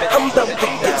 Well, I'm about to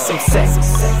get some sex.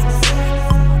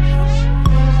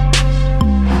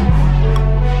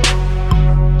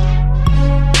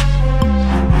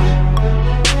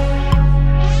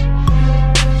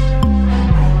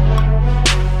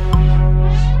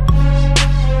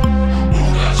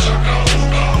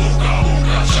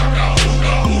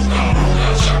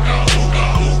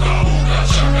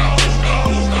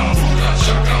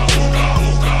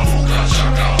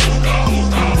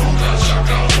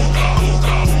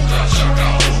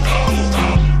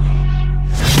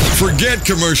 Forget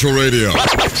commercial radio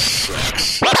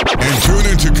and tune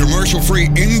into commercial-free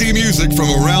indie music from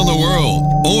around the world.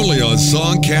 Only on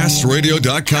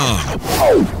songcastradio.com.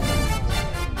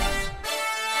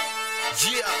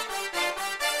 Yeah.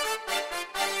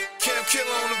 Cam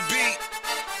Killer on the beat.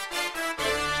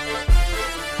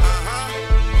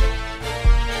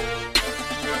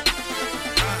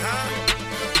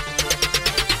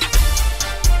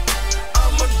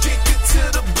 I'm addicted to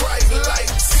the bright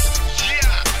lights.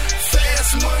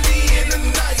 Money in the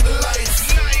nightlife.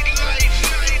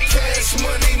 Cash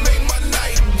money make my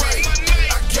night right.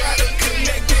 I got it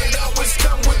connected, always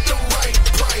come with the right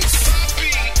price.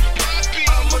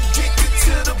 I'm addicted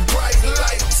to the bright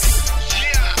lights.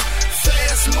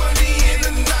 Fast money in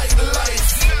the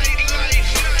nightlife.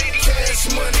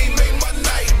 Cash money make my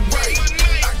night right.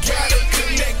 I got it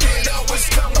connected, always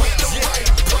come with the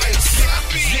right price.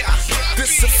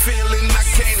 This a feeling I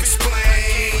can't explain.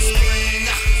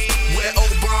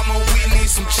 Obama, we need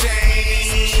some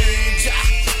change.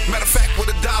 Matter of fact, where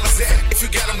the dollars at? If you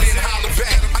got them, then holler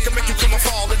back. I can make you come off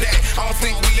all of that. I don't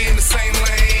think we in the same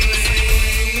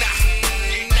lane.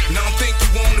 Nah, don't think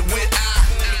you want it with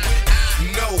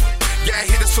No, y'all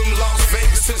hit us from Las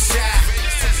Vegas to Shy.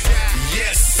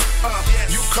 Yes,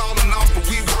 you calling off, but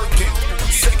we working.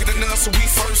 Second to none, so we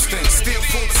firstin'. Still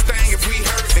pull the sting if we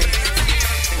hurtin'.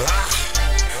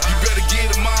 You better get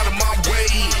them out of my way.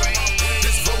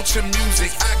 Vulture music,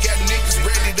 I got niggas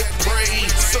ready to pray.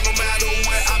 So no matter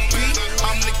where I be,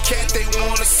 I'm the cat they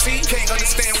wanna see. Can't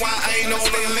understand why I ain't on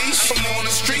the leash. I'm on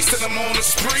the streets and I'm on the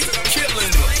spree,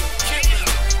 killing them.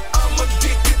 I'm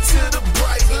addicted to the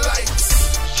bright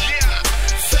lights.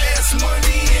 Fast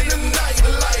money in the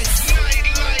nightlife.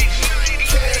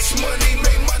 Cash money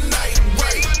make my night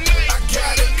right. I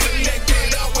got it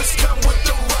connected, always come with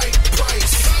the right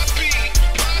price.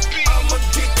 I'm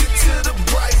addicted to the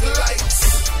bright lights.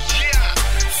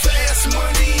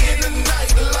 Money in the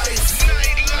nightlife.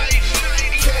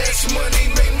 Cash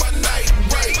money make my night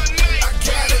right. I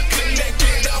got it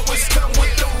connected, always come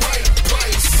with the right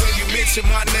price. When you mention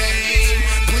my name,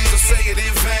 please don't say it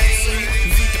in vain.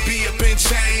 Need to be up in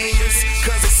chains,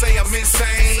 cause they say I'm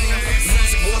insane.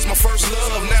 Music was my first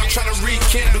love, now I'm trying to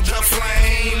rekindle the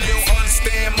flame. You don't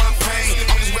understand my pain,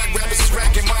 all these rap rappers is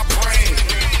racking my brain.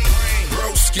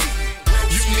 Broski,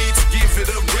 you need to give it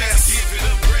a rest.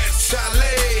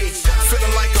 Chalet,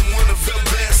 feeling like I'm one of the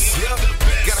best. Yep.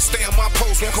 Gotta stay on my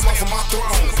post, won't come off of my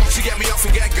throne. She got me off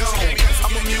and got gone.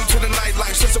 I'm immune to the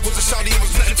nightlife. Since I was a shawty, it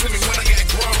was nothing to me when I got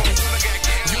grown.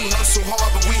 You hustle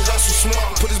hard, but we hustle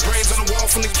smart. Put his brains on the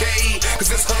wall from the cave, cause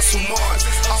it's hustle march.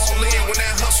 All in when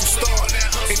that hustle start.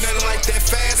 Ain't nothing like that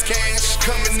fast cash.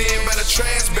 Coming in by the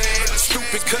trash bag.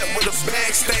 Stupid cut with a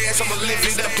bag stash. I'ma live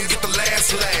it up and get the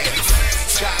last laugh.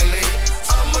 Charlie,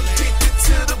 I'm addicted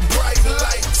to the bright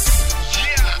lights.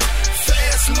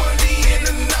 Fast money in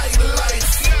the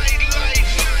nightlife.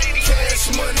 Cash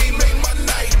money make my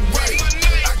night right.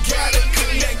 I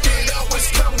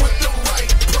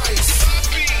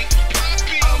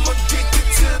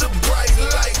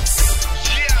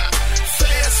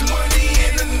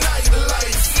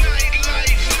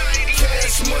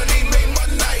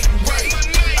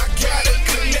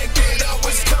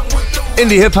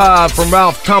Indie hip hop from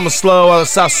Ralph Tamosko out of the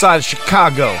south side of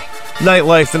Chicago.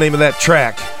 Nightlife, the name of that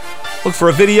track. Look for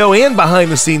a video and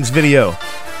behind the scenes video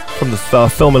from the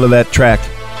filming of that track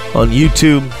on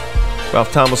YouTube.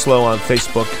 Ralph Tamosko on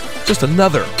Facebook. Just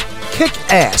another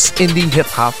kick-ass indie hip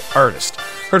hop artist.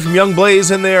 Heard from Young Blaze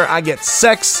in there. I Get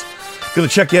Sex. Gonna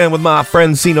check in with my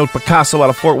friend C-Note Picasso out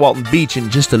of Fort Walton Beach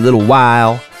in just a little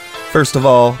while. First of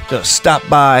all, gonna stop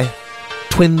by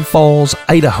Twin Falls,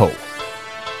 Idaho.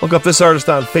 Look up this artist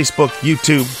on Facebook,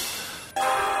 YouTube.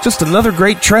 Just another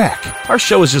great track. Our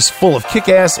show is just full of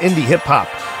kick-ass indie hip-hop.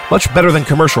 Much better than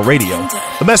commercial radio.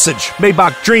 The Message,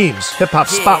 Maybach Dreams, Hip Hop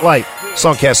Spotlight,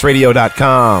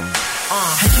 songcastradio.com.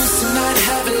 I used to not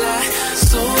have a lot,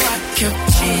 so I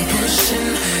kept on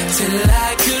pushing till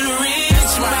I could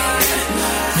reach my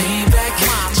Maybach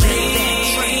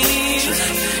dreams.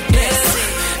 Yeah,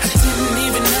 I didn't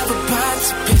even have a pot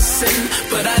to piss in,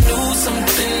 but I knew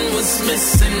something was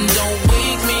missing. Don't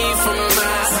wake me from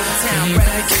my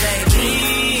Maybach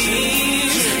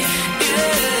dreams.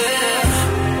 Yeah.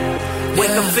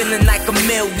 Wake up feeling like a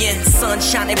million, sun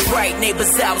shining bright,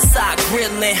 neighbors outside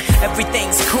grilling.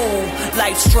 Everything's cool,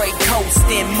 life straight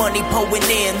coasting, money pouring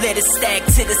in, let it stack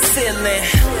to the ceiling.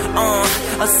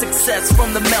 A success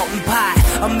from the melting pot,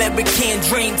 American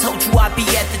dream, told you I'd be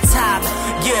at the top.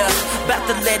 Yeah, about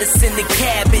the lettuce in the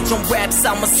cabbage, on raps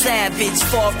I'm a savage,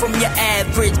 far from your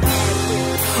average.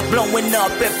 Blowing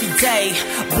up every day,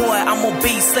 boy I'm a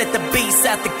beast, let the beast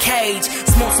out the cage.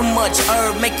 Smoke so much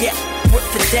herb, make it work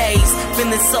for days.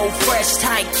 Feeling so fresh,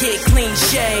 tight kid, clean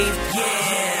shave.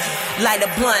 Yeah, light a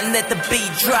blunt and let the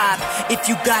beat drop. If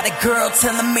you got a girl,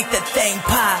 tell her make that thing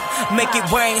pop. Make it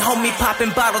rain, homie,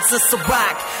 popping bottles of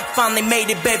Ciroc. Finally made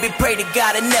it, baby, pray to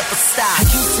God it never stop. I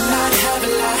used to not have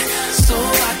a lot, so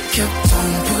I kept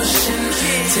on pushing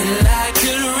till I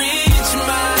could reach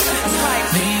my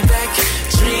Maybach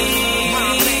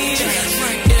dreams.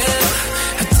 Yeah,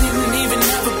 I didn't even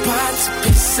have a pot to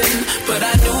piss in, but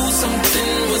I knew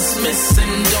something was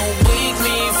missing. Don't wake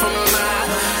me from my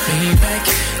Maybach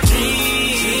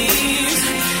dreams.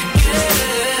 Yeah,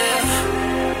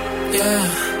 yeah.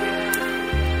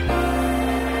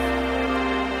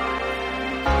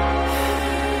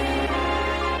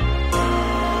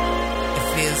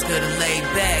 Feels good to lay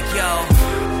back, yo.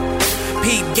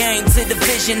 Peep gang to the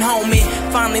vision, homie.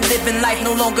 Finally living life,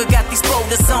 no longer got these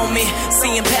boulders on me.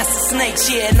 Seeing past the snakes,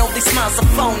 yeah, know these smiles are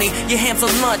phony. Your hands on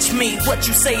lunch meat, what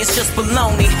you say is just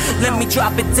baloney. Let me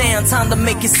drop it down, time to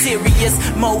make it serious.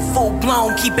 More full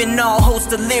blown, keeping all hoes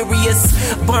delirious.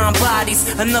 Bomb bodies,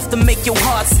 enough to make your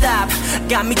heart stop.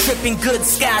 Got me tripping good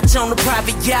scotch on a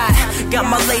private yacht. Got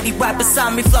my lady right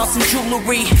beside me, flossing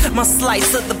jewelry. My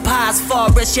slice of the pie as far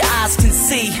as your eyes can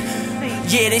see.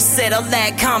 Yeah, they said I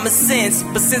lack common sense,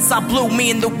 but since I blew,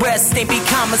 me and the rest, they be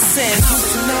common sense. I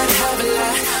used to not have a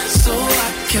lot, so I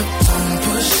kept on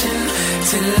pushing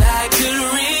till I could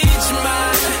reach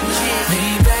my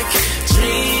Maybach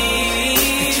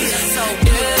dreams.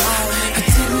 Yeah, I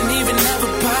didn't even have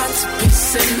a pot to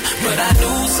piss in, but I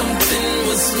knew something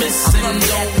was missing.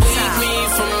 Don't wake me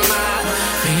from my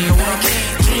Maybach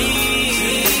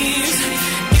dreams.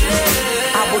 Yeah.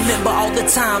 I remember all the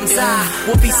times I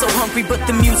would be so hungry, but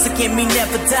the music in me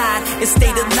never died. It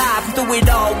stayed alive through it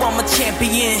all, I'm a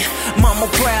champion. Mama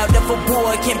proud of a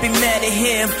boy, can't be mad at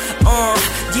him.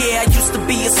 Yeah, I used to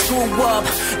be a screw up.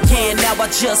 Yeah, now I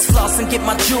just floss and get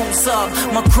my jewels up.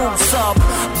 My crew's up,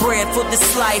 bread for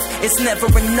this life, it's never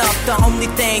enough. The only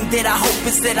thing that I hope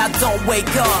is that I don't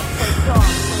wake up.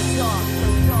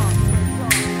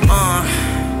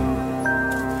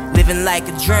 Living like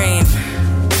a dream.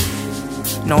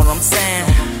 Know what I'm saying?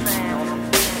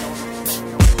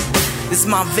 This is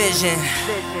my vision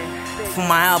for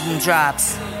my album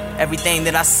drops. Everything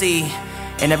that I see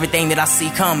and everything that I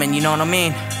see coming, you know what I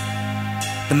mean?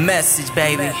 The Message,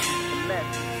 baby. I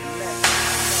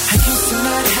used to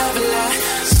not have a lot,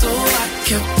 so I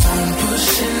kept on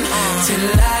pushing till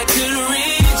I could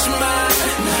reach my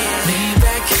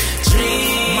Maybach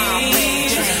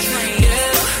dreams.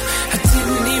 Yeah, I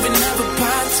didn't even have a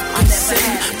pot to piss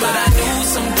in, but I knew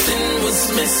something was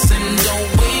missing. Don't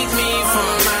wake me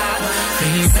from my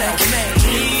Maybach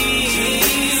dreams.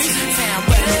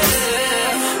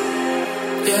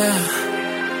 Yeah.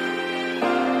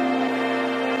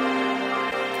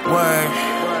 Word.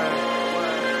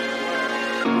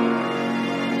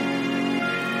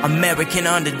 American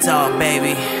underdog,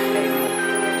 baby.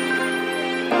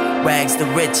 Rags to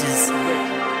riches.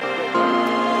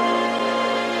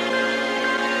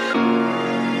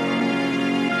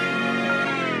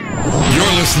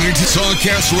 You're listening to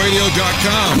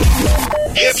songcastradio.com.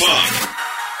 Hip hop.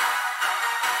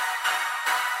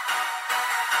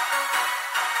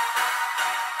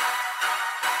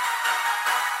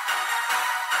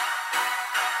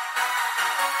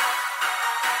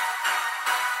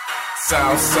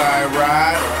 Southside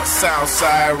rider,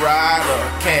 Southside rider,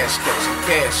 cash catching,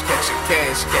 cash catching,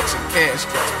 cash catching, cash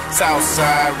catching.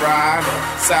 Southside rider,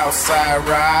 Southside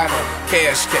rider,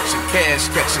 cash catching,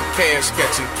 cash catching, cash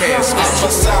catching, cash catching. I'm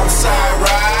a Southside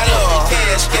rider,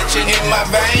 cash catching in my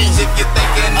veins. If you're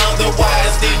thinking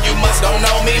otherwise, then you must don't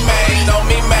know me, man. Know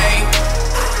me, man.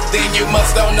 Then you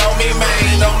must don't know me,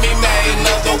 man. Know me, man.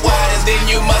 Otherwise, then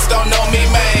you must don't know me,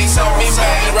 man. Know me,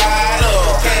 man. Rider,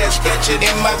 cash catching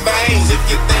in my veins. If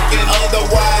you're thinking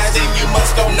otherwise, then you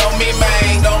must don't know me,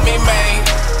 man. Know me, man.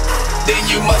 Then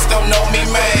you must don't know me,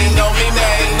 man. Know me,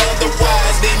 man.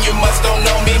 Otherwise, then you must don't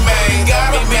know me, man.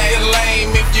 Gotta be a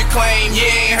lame if you claim you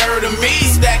ain't heard of me.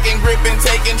 Stacking, gripping,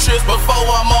 taking trips before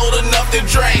I'm old enough to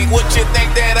drink. What you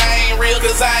think that I ain't real?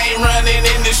 Cause I ain't running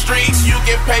in the streets. You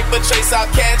get paper, chase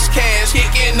out cash,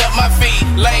 kicking up my feet.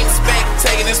 Lame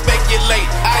spectating, speculate.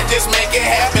 I just make it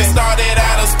happen. Started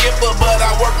out a skipper, but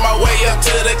I worked my way up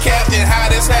to the captain. How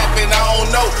this happened, I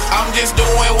don't know. I'm just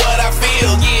doing what I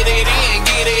feel. Get it in,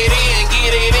 get it in,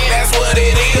 get it in. That's what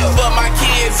it is. For my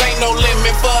kids, ain't no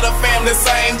limit. For the family,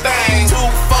 same thing. 2,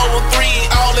 4,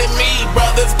 3, all in me.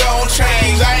 Brothers don't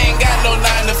change. I ain't got no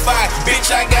 9 to 5. Bitch,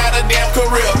 I got a damn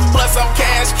career. Plus I'm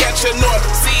cash catcher north.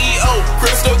 CEO,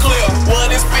 crystal clear.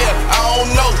 What is fear? I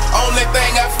don't know. Only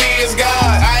thing I fear is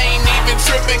God. I ain't even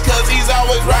tripping cause he's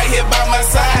always right here by my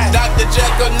side. Dr.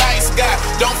 Jekyll, nice guy.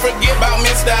 Don't forget about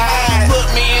Mr. Hyde. Put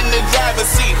me in the driver's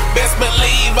seat. Best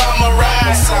believe I'ma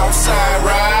ride. Southside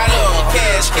rider.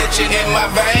 Cash catching in my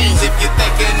veins. If you're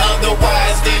thinking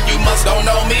otherwise, then you must don't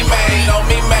know me, man. Know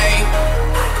me, man.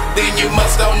 Then you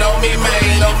must don't know me,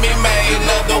 man. Know me, man.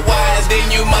 Otherwise, then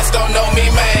you must don't know me,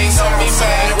 man. Know me,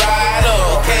 man. Rider,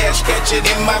 cash catching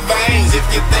in my veins. If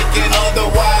you're thinking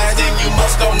otherwise, then you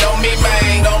must don't know me,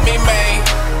 man. Know me, man.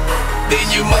 Then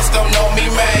you must don't know me,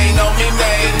 man. Know me,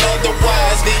 man.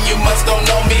 Otherwise, then you must don't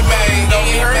know me, man. Know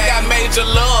me, man. Got major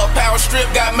love. Power strip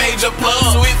got major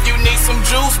plug. So if you need some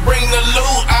juice, bring the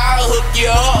loot. I'll hook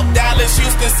you up. Dallas,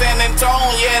 Houston, San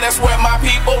Antonio. Yeah, that's where my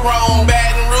people roam.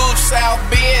 Baton Rouge, South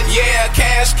Bend. Yeah,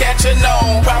 cash catcher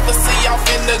known. Prophecy off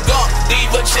in the Gulf.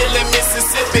 Diva chillin'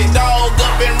 Mississippi. Dog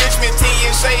up in Richmond. T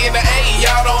and Shay in the A.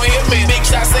 Y'all don't hear me. Big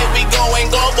shot say we going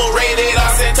global. Rated.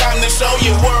 I said time to show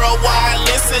you worldwide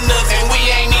listeners. And we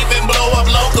ain't even blow up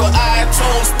local.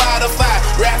 iTunes, Spotify,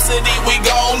 Rhapsody, we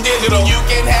gone digital. You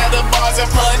can have the bars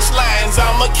and punchlines.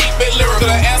 I'ma keep it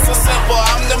lyrical. The answer simple.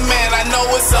 I'm the man. I know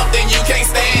it's something you can't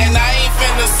stand. I ain't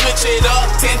finna switch it up.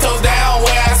 10 toes down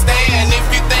where I stand. If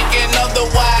you thinking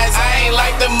otherwise, I ain't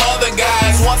like them other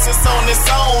guys. Once it's on its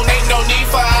own, ain't no need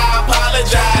for I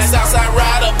apologize. Southside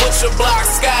rider, butcher block,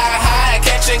 sky high,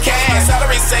 catching cash.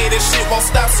 Salary say this shit won't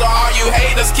stop, so all you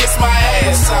haters kiss my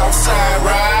ass. Southside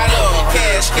rider,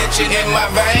 cash catching in my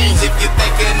veins. If you're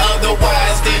thinking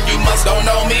otherwise, then you must don't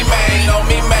know me, man. Know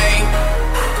me, man.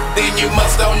 Then you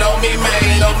must don't know me,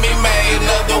 man. Know me, man.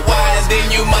 Otherwise, then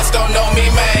you must don't know me,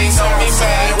 man. Know me,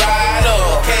 man. Rider,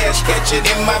 cash catching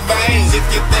in my veins. If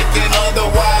you're thinking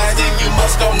otherwise, then you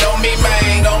must don't know me,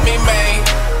 man. Know me, man.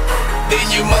 Then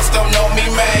you must don't know me,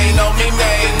 man. Know me,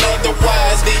 man.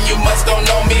 Otherwise, then you must don't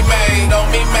know me, man. Know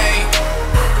me, man.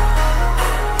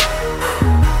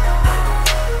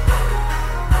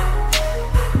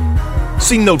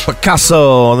 C-Note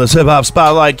Picasso on this hip-hop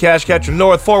spotlight. Cash Catcher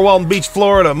North, Fort Walton Beach,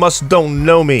 Florida. Must don't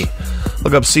know me.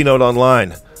 Look up C-Note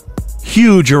online.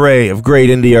 Huge array of great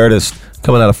indie artists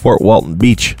coming out of Fort Walton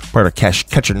Beach, part of Cash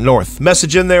Catcher North.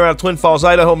 Message in there out of Twin Falls,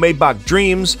 Idaho, Maybach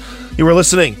Dreams. You were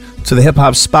listening to the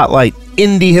hip-hop spotlight.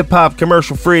 Indie hip-hop,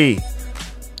 commercial-free.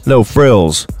 No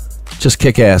frills. Just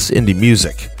kick-ass indie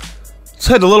music. Let's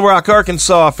head to Little Rock,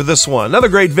 Arkansas for this one. Another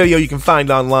great video you can find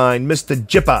online. Mr.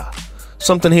 Jippa.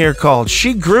 Something here called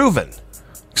She Groovin'.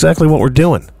 Exactly what we're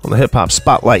doing on the Hip Hop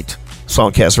Spotlight.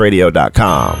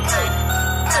 Songcastradio.com.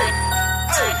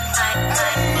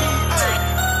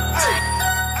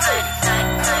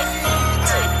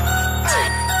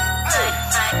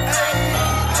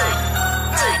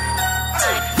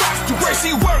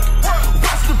 She work,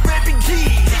 watch the baby key.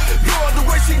 Lord, the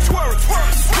way she twerk,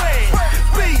 sway,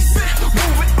 beast,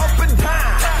 moving up and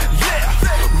down. Yeah,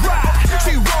 right.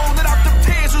 She rolling out the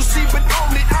pants, so she been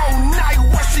on it all night.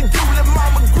 What she do? Let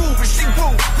mama groove, she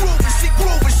groove, groove, she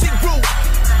groove, she groove,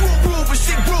 groove,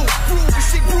 she groove.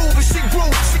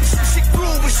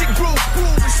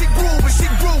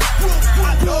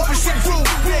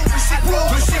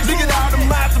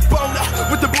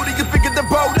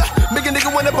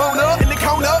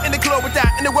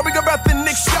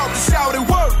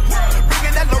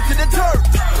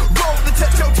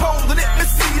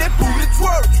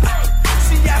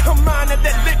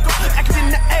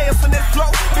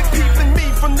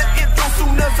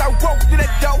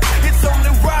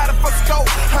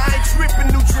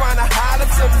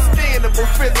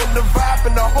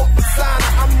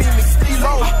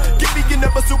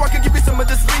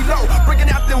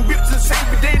 them whips and same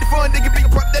but they the fun nigga be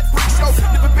part that freak show.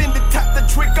 Never been the top the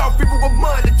trick off people with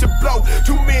money to blow.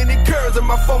 Too many girls on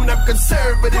my phone, I'm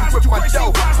conservative with my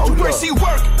dough. Watch the way she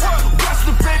work, watch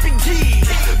the baby kid.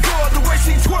 Girl, the way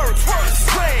she twerk,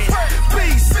 sway,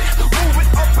 beast, moving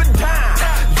up and down,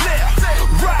 left,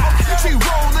 right. She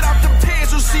rolling out them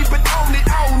tears, so she been on it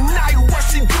all night. What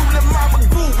she do, the mama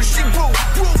groovin', she groove,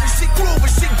 she groove,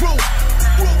 she groove.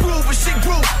 Groove, she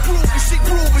groove, she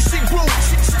groove, she groove,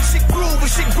 she groove, she groove,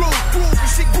 she groove,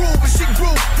 she groove, she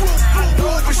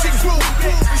groove,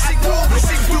 she groove,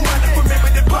 she groove. I remember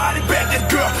the body bag, that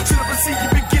girl. Should have seen you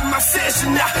begin my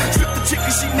session now. Strip the chick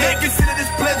and she naked, consider this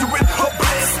pleasure in her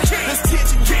blessing. Let's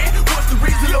tension, yeah. What's the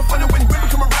reason? No funny when women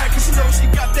come around, cause she knows she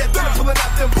got that thing pulling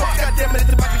out them balls. Goddamn it,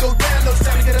 it's about to go down. No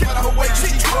time to get her out of her way, she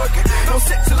twerking. No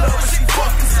sex and love, she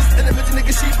fucking. Sister image,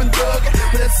 nigga, she been thugging.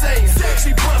 But that's saying,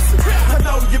 she bustin'. I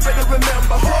know you better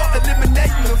remember her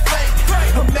eliminating the fake.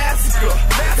 A massacre.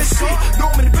 And she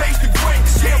normally based the great.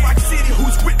 Yeah, Rock City,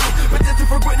 who's with me? But that's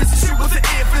for witness, she was an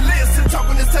infant. Listen,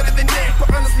 talking instead of the neck.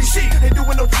 But honestly, she ain't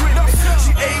doing no treatment.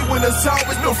 She ain't when there's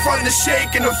always no front to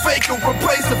shake. And a fake will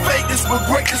replace the fakeness with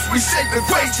greatness. Reshape and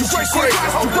face you. She great.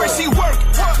 The way she work.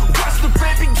 Watch the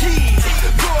baby kid.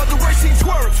 Girl, the way she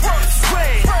twerk.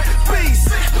 Sway.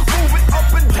 Beast. Moving up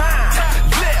and down.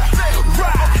 Left.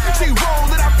 Right. She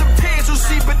rolling out them tears, so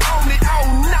she been on it all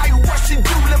night. What she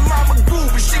do, the mama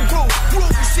groove, she groove,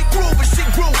 she groove, she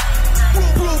groove, she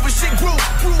groove, she groove,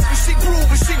 she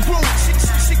groove, she groove,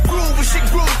 she groove, she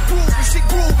groove,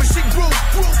 she groove,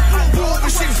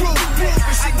 she groove,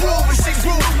 she groove, she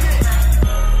groove.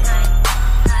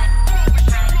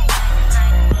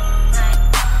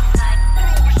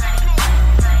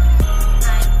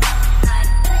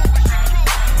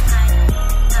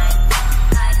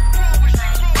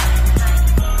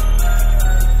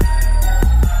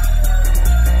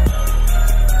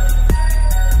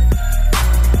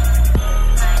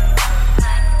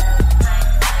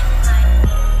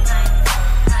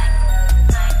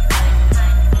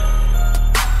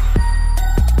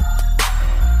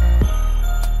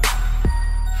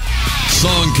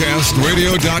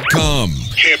 SongcastRadio.com.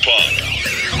 Hip Hop.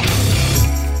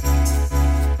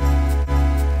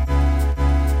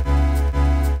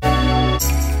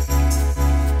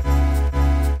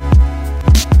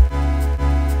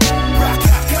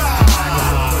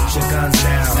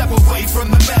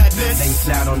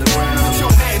 Flat on the ground. Put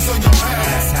your hands on your head.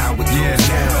 That's how it goes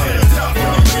down.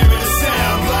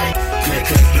 Sound like click,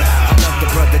 click, blah. I love the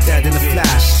brother dead in the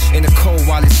flash. In the cold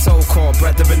while his so-called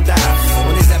brethren laugh.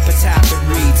 On his epitaph it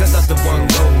reads, another one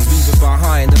goes. Leaving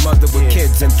behind the mother with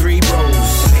kids and 3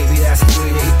 bros. Maybe that's the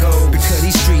way they go. Because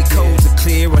these street codes are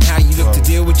clear on how you look to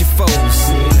deal with your foes.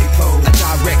 A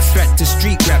direct threat to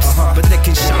street reps. But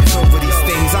licking shots over these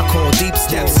things I call deep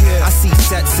steps. I see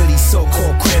sets of these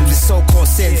so-called crims with so-called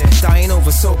sins. Dying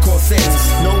over so-called things.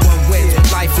 No one wins,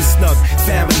 but life is snug.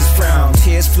 Families frown.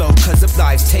 Tears flow cause of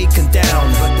life's taken down.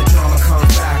 But the drama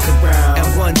comes back around.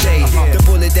 And one day, the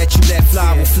bullet that you let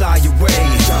fly will fly away.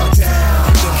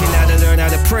 Looking how to learn how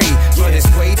to pray. But it's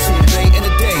way too late in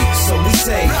the day. So we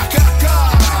say,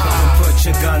 put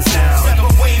your guns down. Step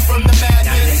away from the madness.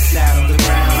 Now lay flat on the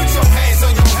ground. Put your hands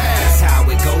on your head. That's how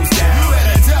it goes down. You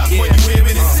better duck when you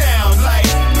hearing it sound like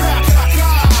there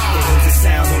goes the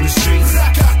sounds on the streets.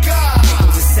 There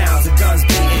goes the sounds of guns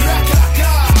beating.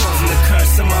 Causing the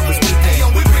curse some of us weeping. Hey, yo,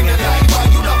 we bring the light while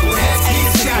you knuckleheads keep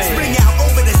shots ring out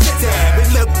over the city. We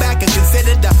look back and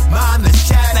consider the mindless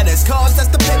chat that has caused us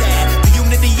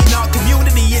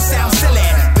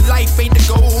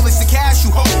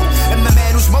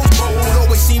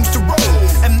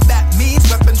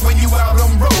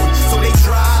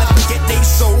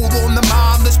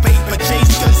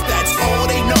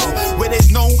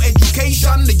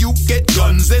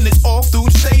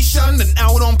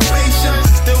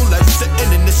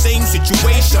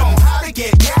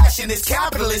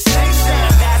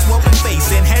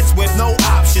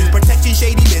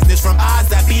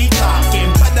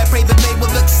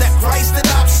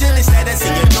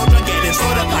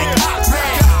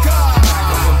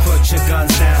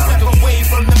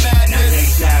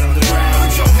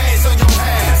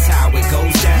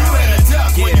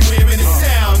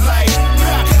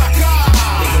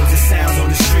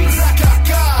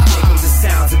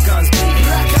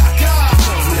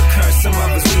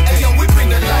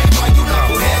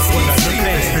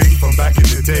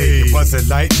wasn't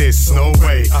like this, no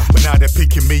way. But now they're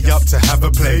picking me up to have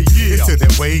a play. Into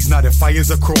their ways, now their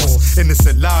fires are crossed.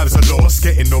 Innocent lives are lost,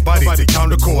 getting nobody to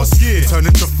count the course.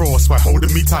 Turning to frost by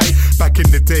holding me tight. Back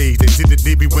in the day, they didn't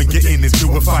need me when getting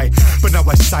into a fight. But now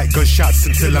I sight gunshots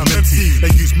until I'm empty.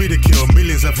 They used me to kill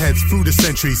millions of heads through the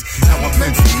centuries. Now I'm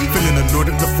plenty, feeling annoyed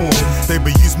at the fall. They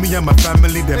abuse me and my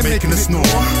family, they're making us snore.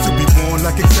 To be born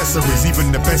like accessories,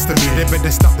 even the best of me. They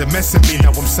better stop the mess of me,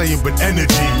 now I'm saying with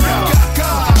energy.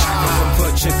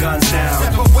 Put your guns down.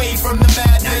 Step away from the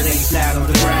madness. Lay flat on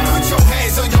the ground. Put your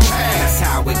hands on your head. That's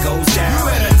how it goes down. You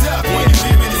better duck when you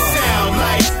hear the sound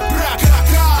like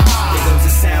ra-ka-ka. There goes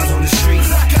the sounds on the streets.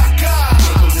 Ra-ka-ka.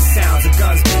 There goes the sounds of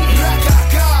guns beating.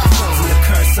 Ra-ka-ka. Causing the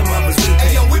curse, some of us weeping.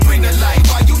 Hey yo, we bring the light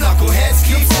while you knuckleheads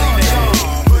keep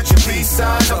sleeping. Put your peace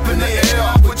sign up in the air.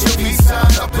 Put your peace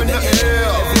sign up in the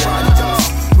air. Everybody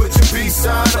just put your peace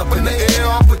sign up in the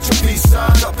air. Put your peace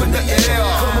sign up in the air.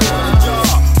 Come on,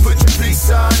 y'all. Put your peace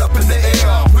sign up in the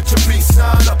air. Put your peace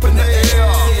sign up in the air.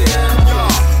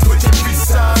 Put your peace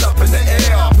sign up in the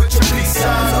air. Put your peace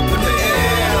sign up in the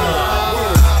air.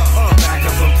 Back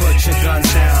up and put your guns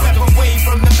down. Step away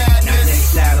from the madness. Lay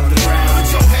flat on the ground.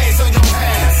 Put your hands on your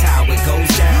head. That's how it goes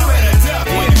down. You better duck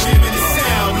when you hear the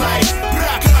sound like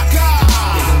ra-ka-ka.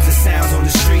 There goes the sounds on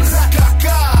the streets.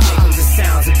 Ra-ka-ka. There goes the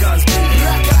sounds of guns beating.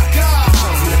 Ra-ka-ka.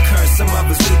 Causing the curse, some of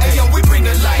us weeping. Hey yo, we bring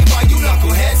the light while you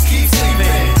knuckleheads keep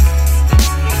sleeping.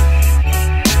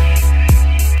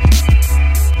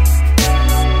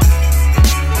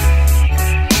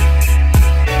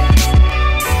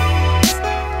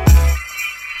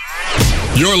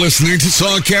 You're listening to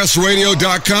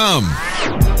SongcastRadio.com.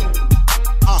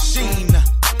 Sheen.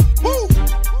 Woo!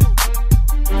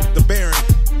 The Baron.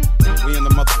 We in the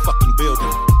motherfucking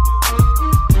building.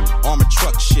 Armored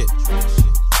truck shit.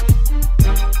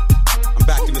 I'm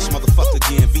back in this motherfucker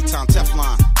again. Vitani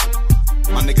Teflon.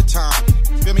 My nigga Tom.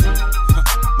 Feel me?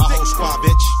 My whole squad,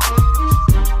 bitch.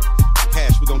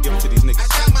 Cash, we gon' give it to these niggas. I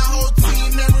got my whole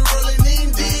team and we rolling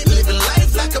in deep. Living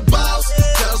life like a boss.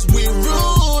 Cause we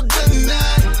rule the night.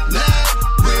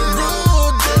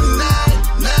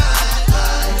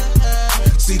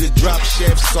 See the drop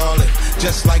chef solid,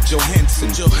 just like Johansson.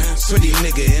 Pretty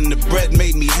nigga and the bread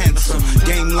made me handsome.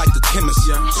 Game like the chemist,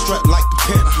 strut like the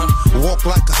pimp, walk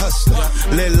like a hustler,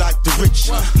 live like the rich.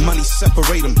 Money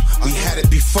separate them, we had it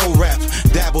before rap.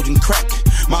 Dabbled in crack,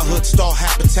 my hood star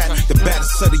habitat. The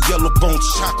baddest of the yellow bones,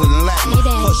 chocolate and Latin.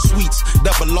 Hush sweets,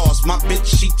 double loss, my bitch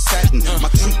sheet satin. My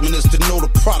treatment is to know the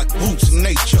product, roots and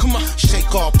nature.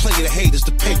 Shake all, play the haters,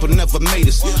 the paper never made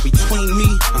us. Between me,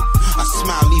 I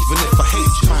smile even if I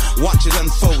hate you. Watch it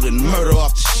unfold and murder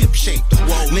off the ship shape.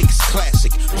 Niggas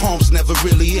classic, palms never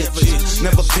really itch.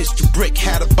 Never pitched a brick,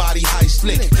 had a body high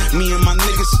slick. Me and my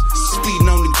niggas speeding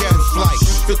on the ghetto flight.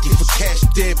 50 for cash,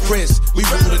 dead press. We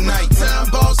rule the night. Time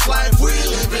boss life, we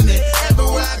living it.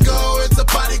 Everywhere I go, it's a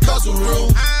party cause we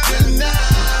rule the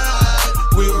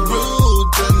night. We rule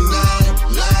the night.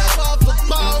 Life of the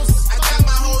boss. I got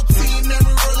my whole team and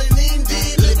we rolling in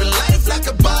deep. Living life like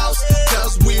a boss.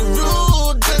 Cause we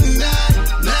rule the night.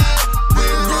 We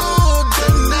rule the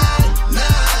night.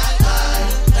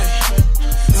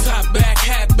 Top back,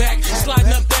 hat back,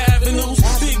 sliding up the avenues.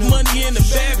 Big money and a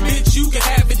bad bitch, you can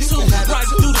have it too. Right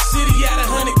through the city at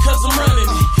 100 cause I'm running it.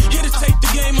 Here to take the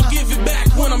game and give it back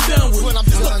when I'm done with it.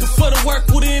 Looking for the work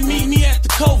within, meet me at the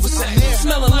cul-de-sac.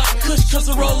 Smelling like kush cause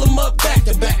I roll them up back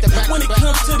to back. When it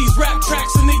comes to these rap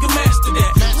tracks, a nigga master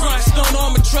that. Grindstone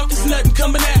armor truck, it's nothing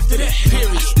coming after that.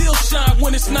 I still shine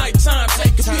when it's nighttime,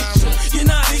 take a picture. You're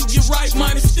not in your right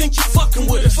mind if you think you fucking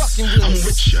with us. I'm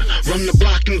with ya, run the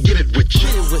block and get it with ya.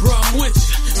 Bro, I'm with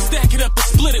you, stack it up and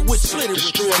split it with you.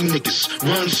 Destroy niggas,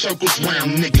 run circles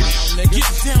round niggas. Get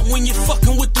down when you're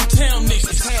fucking with them town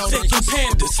niggas. Taking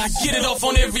pandas, I get it off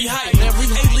on every height.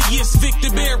 Alias Victor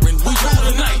Barron, we rule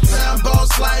the night. Time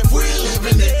boss life, we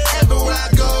living it. Everywhere I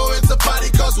go, it's a party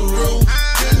cause we rule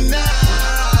the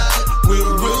night. We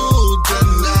rule the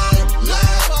night.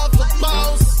 Life of the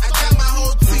boss. I got my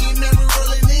whole team and we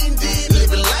rolling in deep.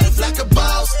 Living life like a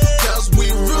boss. Cause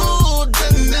we rule the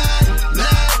night.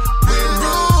 We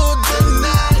rule the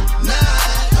night.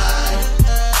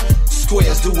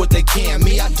 Squares do what they can,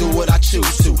 me I do what I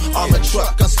choose to. Armored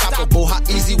truck, unstoppable, how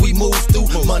easy we move through.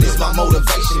 Money's my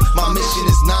motivation, my mission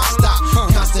is non-stop.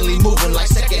 Constantly moving like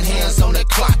second hands on the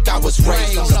clock. I was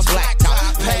raised on the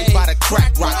blacktop, paid by the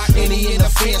crack rock. Any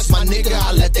interference, my nigga,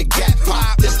 I let the gap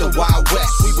pop. This the Wild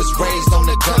West, we was raised on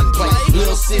the gunplay.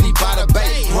 Little city by the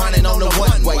bay, grinding on the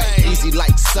one-way. Easy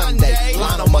like Sunday,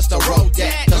 Lionel must have wrote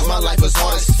that. Cause my life was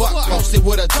hard as fuck, posted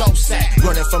with a dope sack.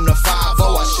 Running from the 5-0,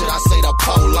 or should I say the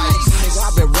pole lights.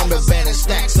 I've been rumbling, banning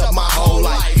stacks up my whole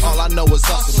life. All I know is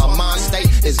hustle, my mind's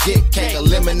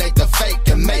eliminate the fake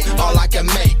and make all I can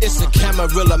make. It's a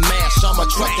Camarilla mash, I'm a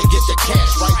truck to get the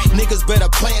cash, right? Niggas better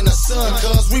play in the sun,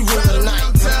 cause we rule the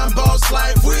night. Time boss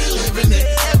life, we living it.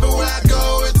 Everywhere I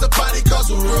go, it's a party cause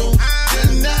we rule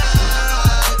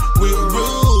tonight. We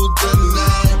rule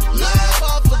tonight. Life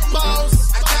off the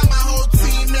boss. I got my whole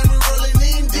team and we rolling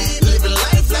in deep. Living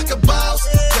life like a boss,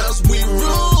 cause we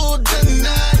rule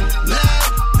tonight.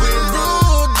 We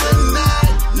rule tonight.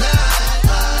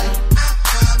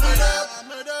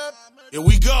 Here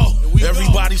we go.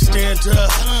 Everybody stand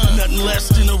up. Nothing less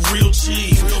than a real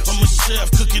chief. I'm a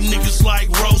chef cooking niggas like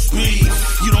roast beef.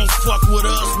 You don't fuck with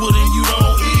us, well then you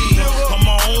don't eat. I'm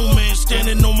my own man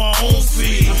standing on my own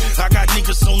feet. I got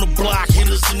niggas on the block,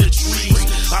 hitters in the trees.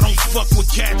 I don't fuck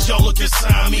with cats, y'all look at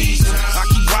Siamese. I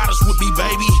keep riders with me,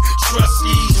 baby.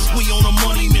 Trustees, we on a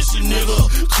money mission,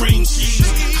 nigga. Cream cheese,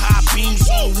 high beams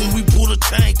on when we pull the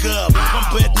tank up. I'm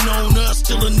betting on us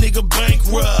till a nigga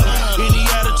bankrupt. Any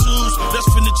attitudes, that's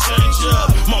finna change up.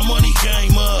 My money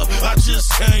game up, I just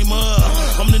came up.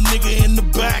 I'm the nigga in the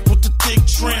back with the thick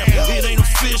tramp. It ain't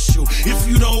official if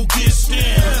you don't get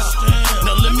stamped.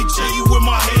 Now let me tell you where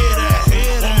my head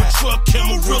at. I'm a truck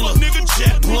Camarilla, nigga,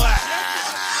 jet black.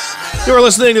 You are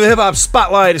listening to the Hip Hop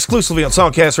Spotlight exclusively on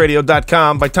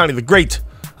songcastradio.com by Vitani the Great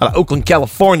out of Oakland,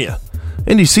 California.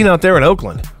 Indie scene out there in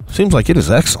Oakland seems like it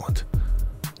is excellent.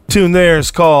 Tune there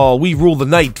is called We Rule the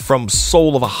Night from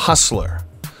Soul of a Hustler.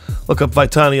 Look up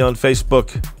Vitani on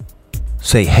Facebook.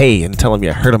 Say hey and tell him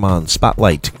you heard him on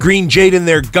Spotlight. GreenJade and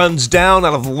their Guns Down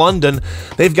out of London.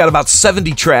 They've got about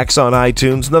 70 tracks on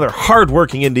iTunes. Another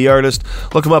hard-working indie artist.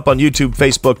 Look them up on YouTube,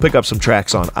 Facebook. Pick up some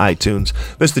tracks on iTunes.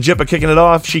 Mr. Jippa kicking it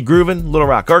off. She Groovin', Little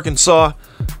Rock, Arkansas.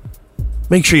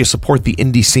 Make sure you support the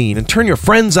indie scene and turn your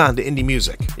friends on to indie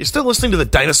music. You're still listening to the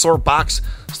Dinosaur Box?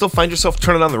 Still find yourself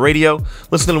turning on the radio?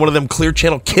 Listening to one of them Clear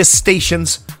Channel KISS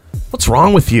stations? What's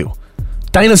wrong with you?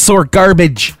 Dinosaur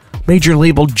garbage. Major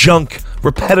label junk.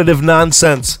 Repetitive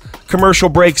nonsense. Commercial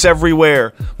breaks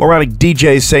everywhere. Moronic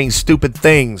DJs saying stupid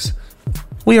things.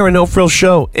 We are a no-frills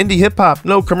show. Indie hip-hop,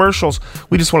 no commercials.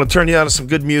 We just want to turn you on to some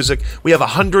good music. We have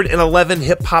 111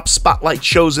 hip-hop Spotlight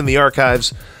shows in the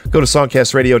archives. Go to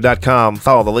songcastradio.com,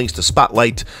 follow the links to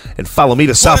Spotlight, and follow me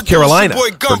to South Carolina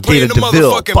for Gata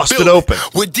Deville, Busted Open,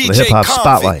 with the Hip-Hop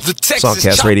Spotlight,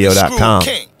 songcastradio.com.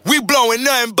 We blowing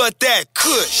nothing but that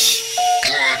kush.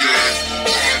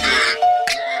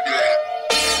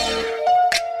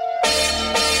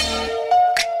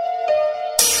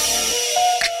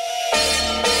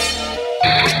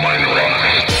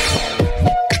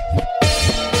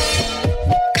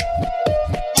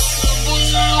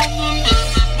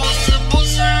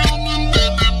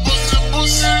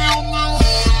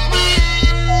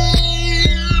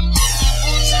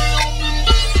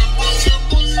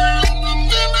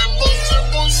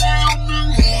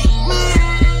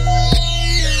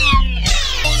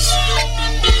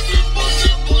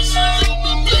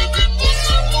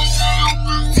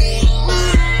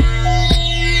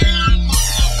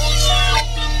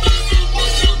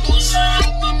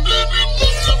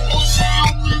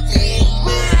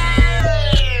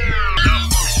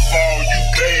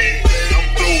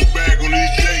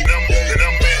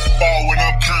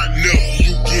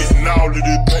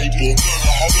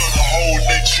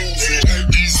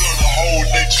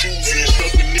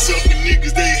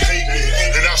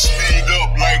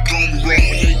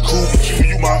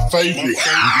 Favorite.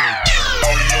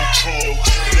 All in your trunk,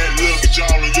 that luggage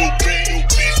all in your bag,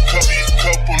 your teeth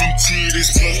cup on them titties,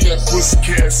 plus that pussy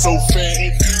cat so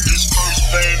fat. This first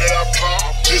thing that I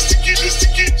pop, just to get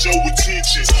your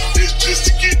attention. This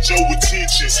just to get your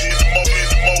attention. In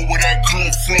the moment where that come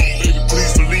from, baby,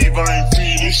 please believe I ain't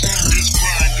finished. This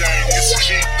grind gang, it's a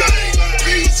G thing.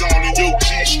 Bills all in your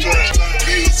G-string,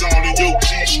 bills all in your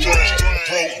G-string.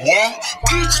 Bro, what?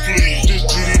 Bitch, please, this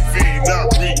GDV, not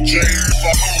GreenJade.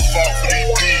 Fall for these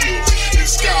bills and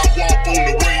skywalk on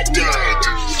the way down.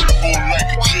 Boy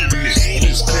like a gymnast.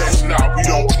 This class now, we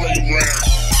don't play around.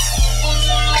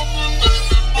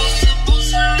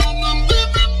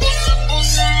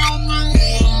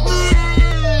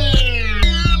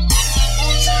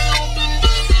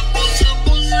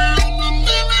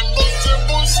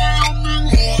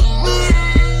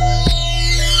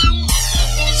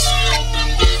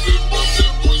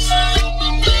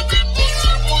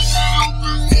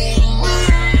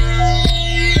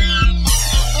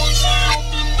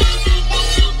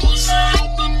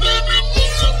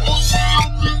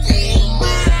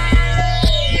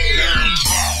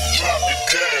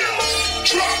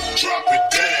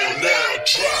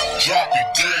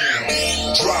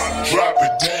 Drop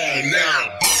it down now,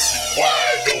 bust it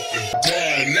wide open.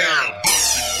 Down now,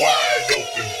 bust it wide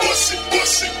open.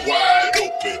 Bust it wide open.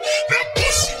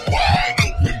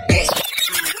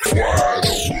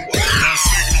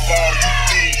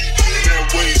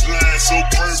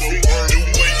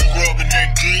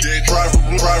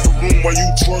 while you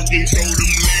twerking, throw them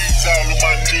legs all on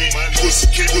my neck.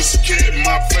 Pussycat in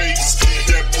my face.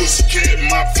 That pussycat in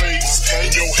my face.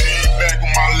 And your head back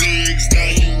on my legs. Now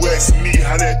you asking me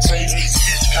how that tastes.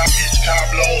 Each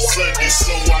cobbler on Sunday,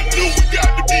 so I know we got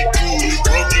to be good.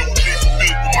 Rub your dick a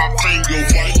bit with my finger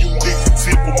while you lick the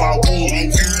tip of my wood. You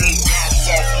know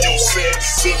bounce off of your sack,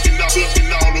 sucking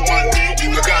all of my neck.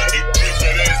 I got that grip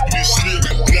that ass bitch slip.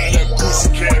 Got that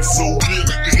pussycat so lit.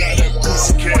 Got that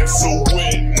pussycat so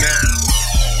wet now.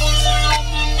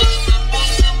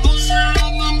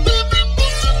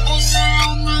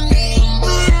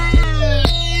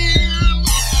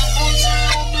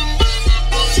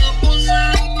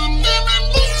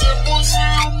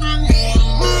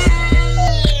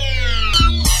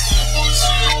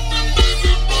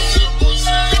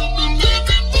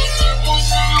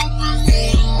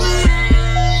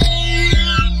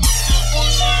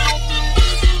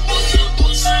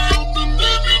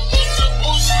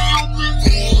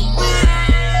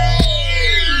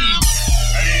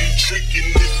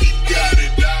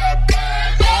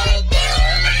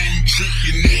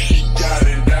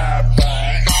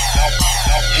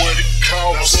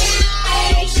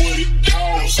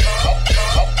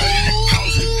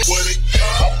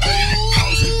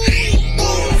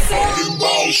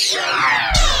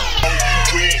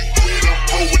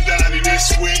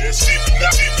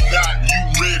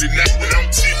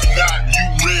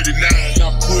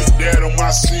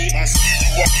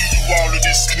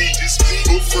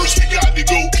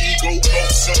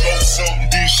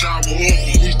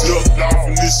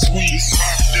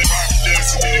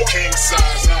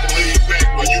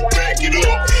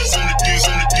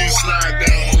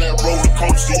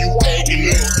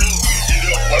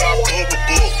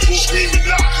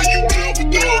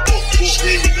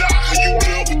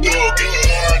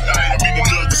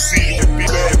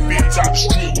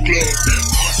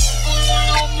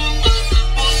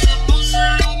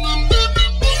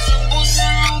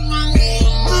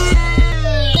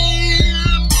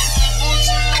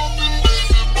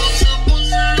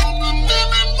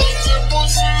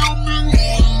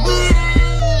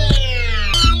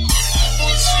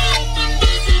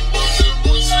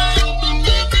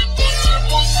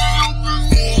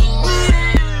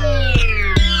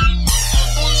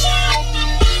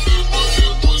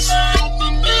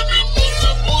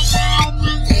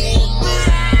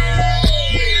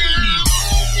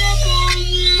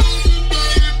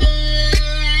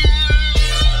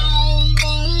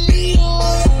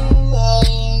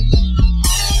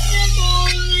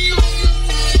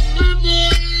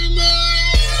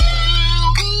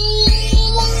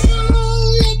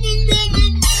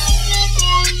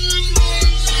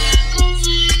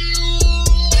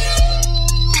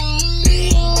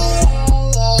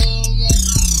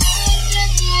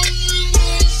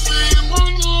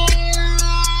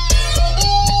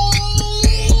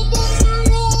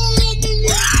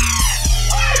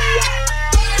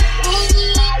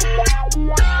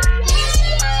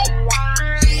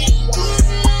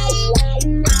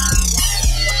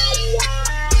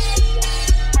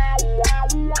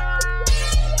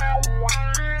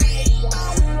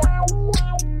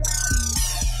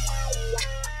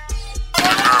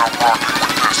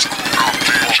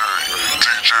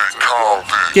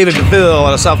 Gave it Deville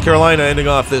out of South Carolina, ending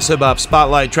off this hip-hop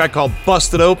spotlight track called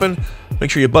Busted Open.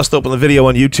 Make sure you bust open the video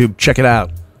on YouTube. Check it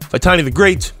out. Vitani the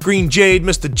Great, GreenJade,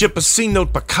 Mista, Jippa,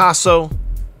 C-Note, Picasso.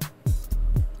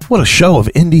 What a show of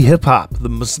indie hip-hop.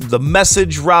 The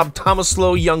Message, Rob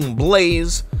Tamosko, Young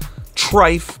Blaze,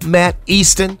 Trife, Matt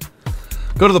Easton.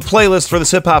 Go to the playlist for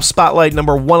this hip-hop spotlight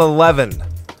number 111.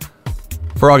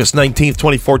 For August 19th,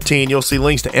 2014, you'll see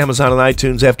links to Amazon and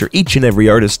iTunes after each and every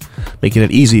artist, making it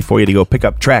easy for you to go pick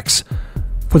up tracks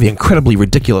for the incredibly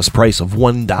ridiculous price of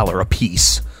 $1 a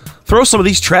piece. Throw some of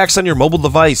these tracks on your mobile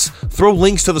device. Throw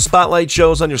links to the spotlight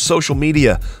shows on your social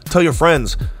media. Tell your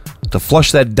friends to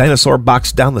flush that dinosaur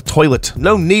box down the toilet.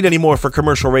 No need anymore for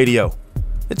commercial radio.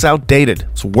 It's outdated.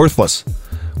 It's worthless.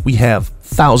 We have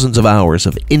thousands of hours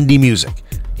of indie music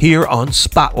here on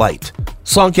Spotlight.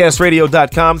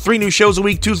 Songcastradio.com. 3 new shows a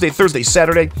week, Tuesday, Thursday,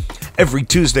 Saturday. Every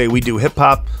Tuesday we do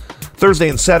hip-hop. Thursday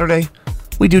and Saturday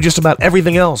we do just about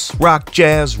everything else. Rock,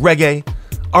 jazz, reggae,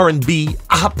 R&B,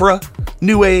 opera,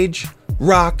 new age,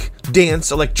 rock,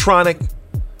 dance, electronic.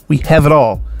 We have it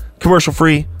all. Commercial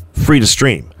free, free to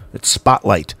stream. It's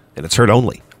Spotlight, and it's heard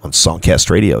only on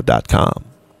Songcastradio.com.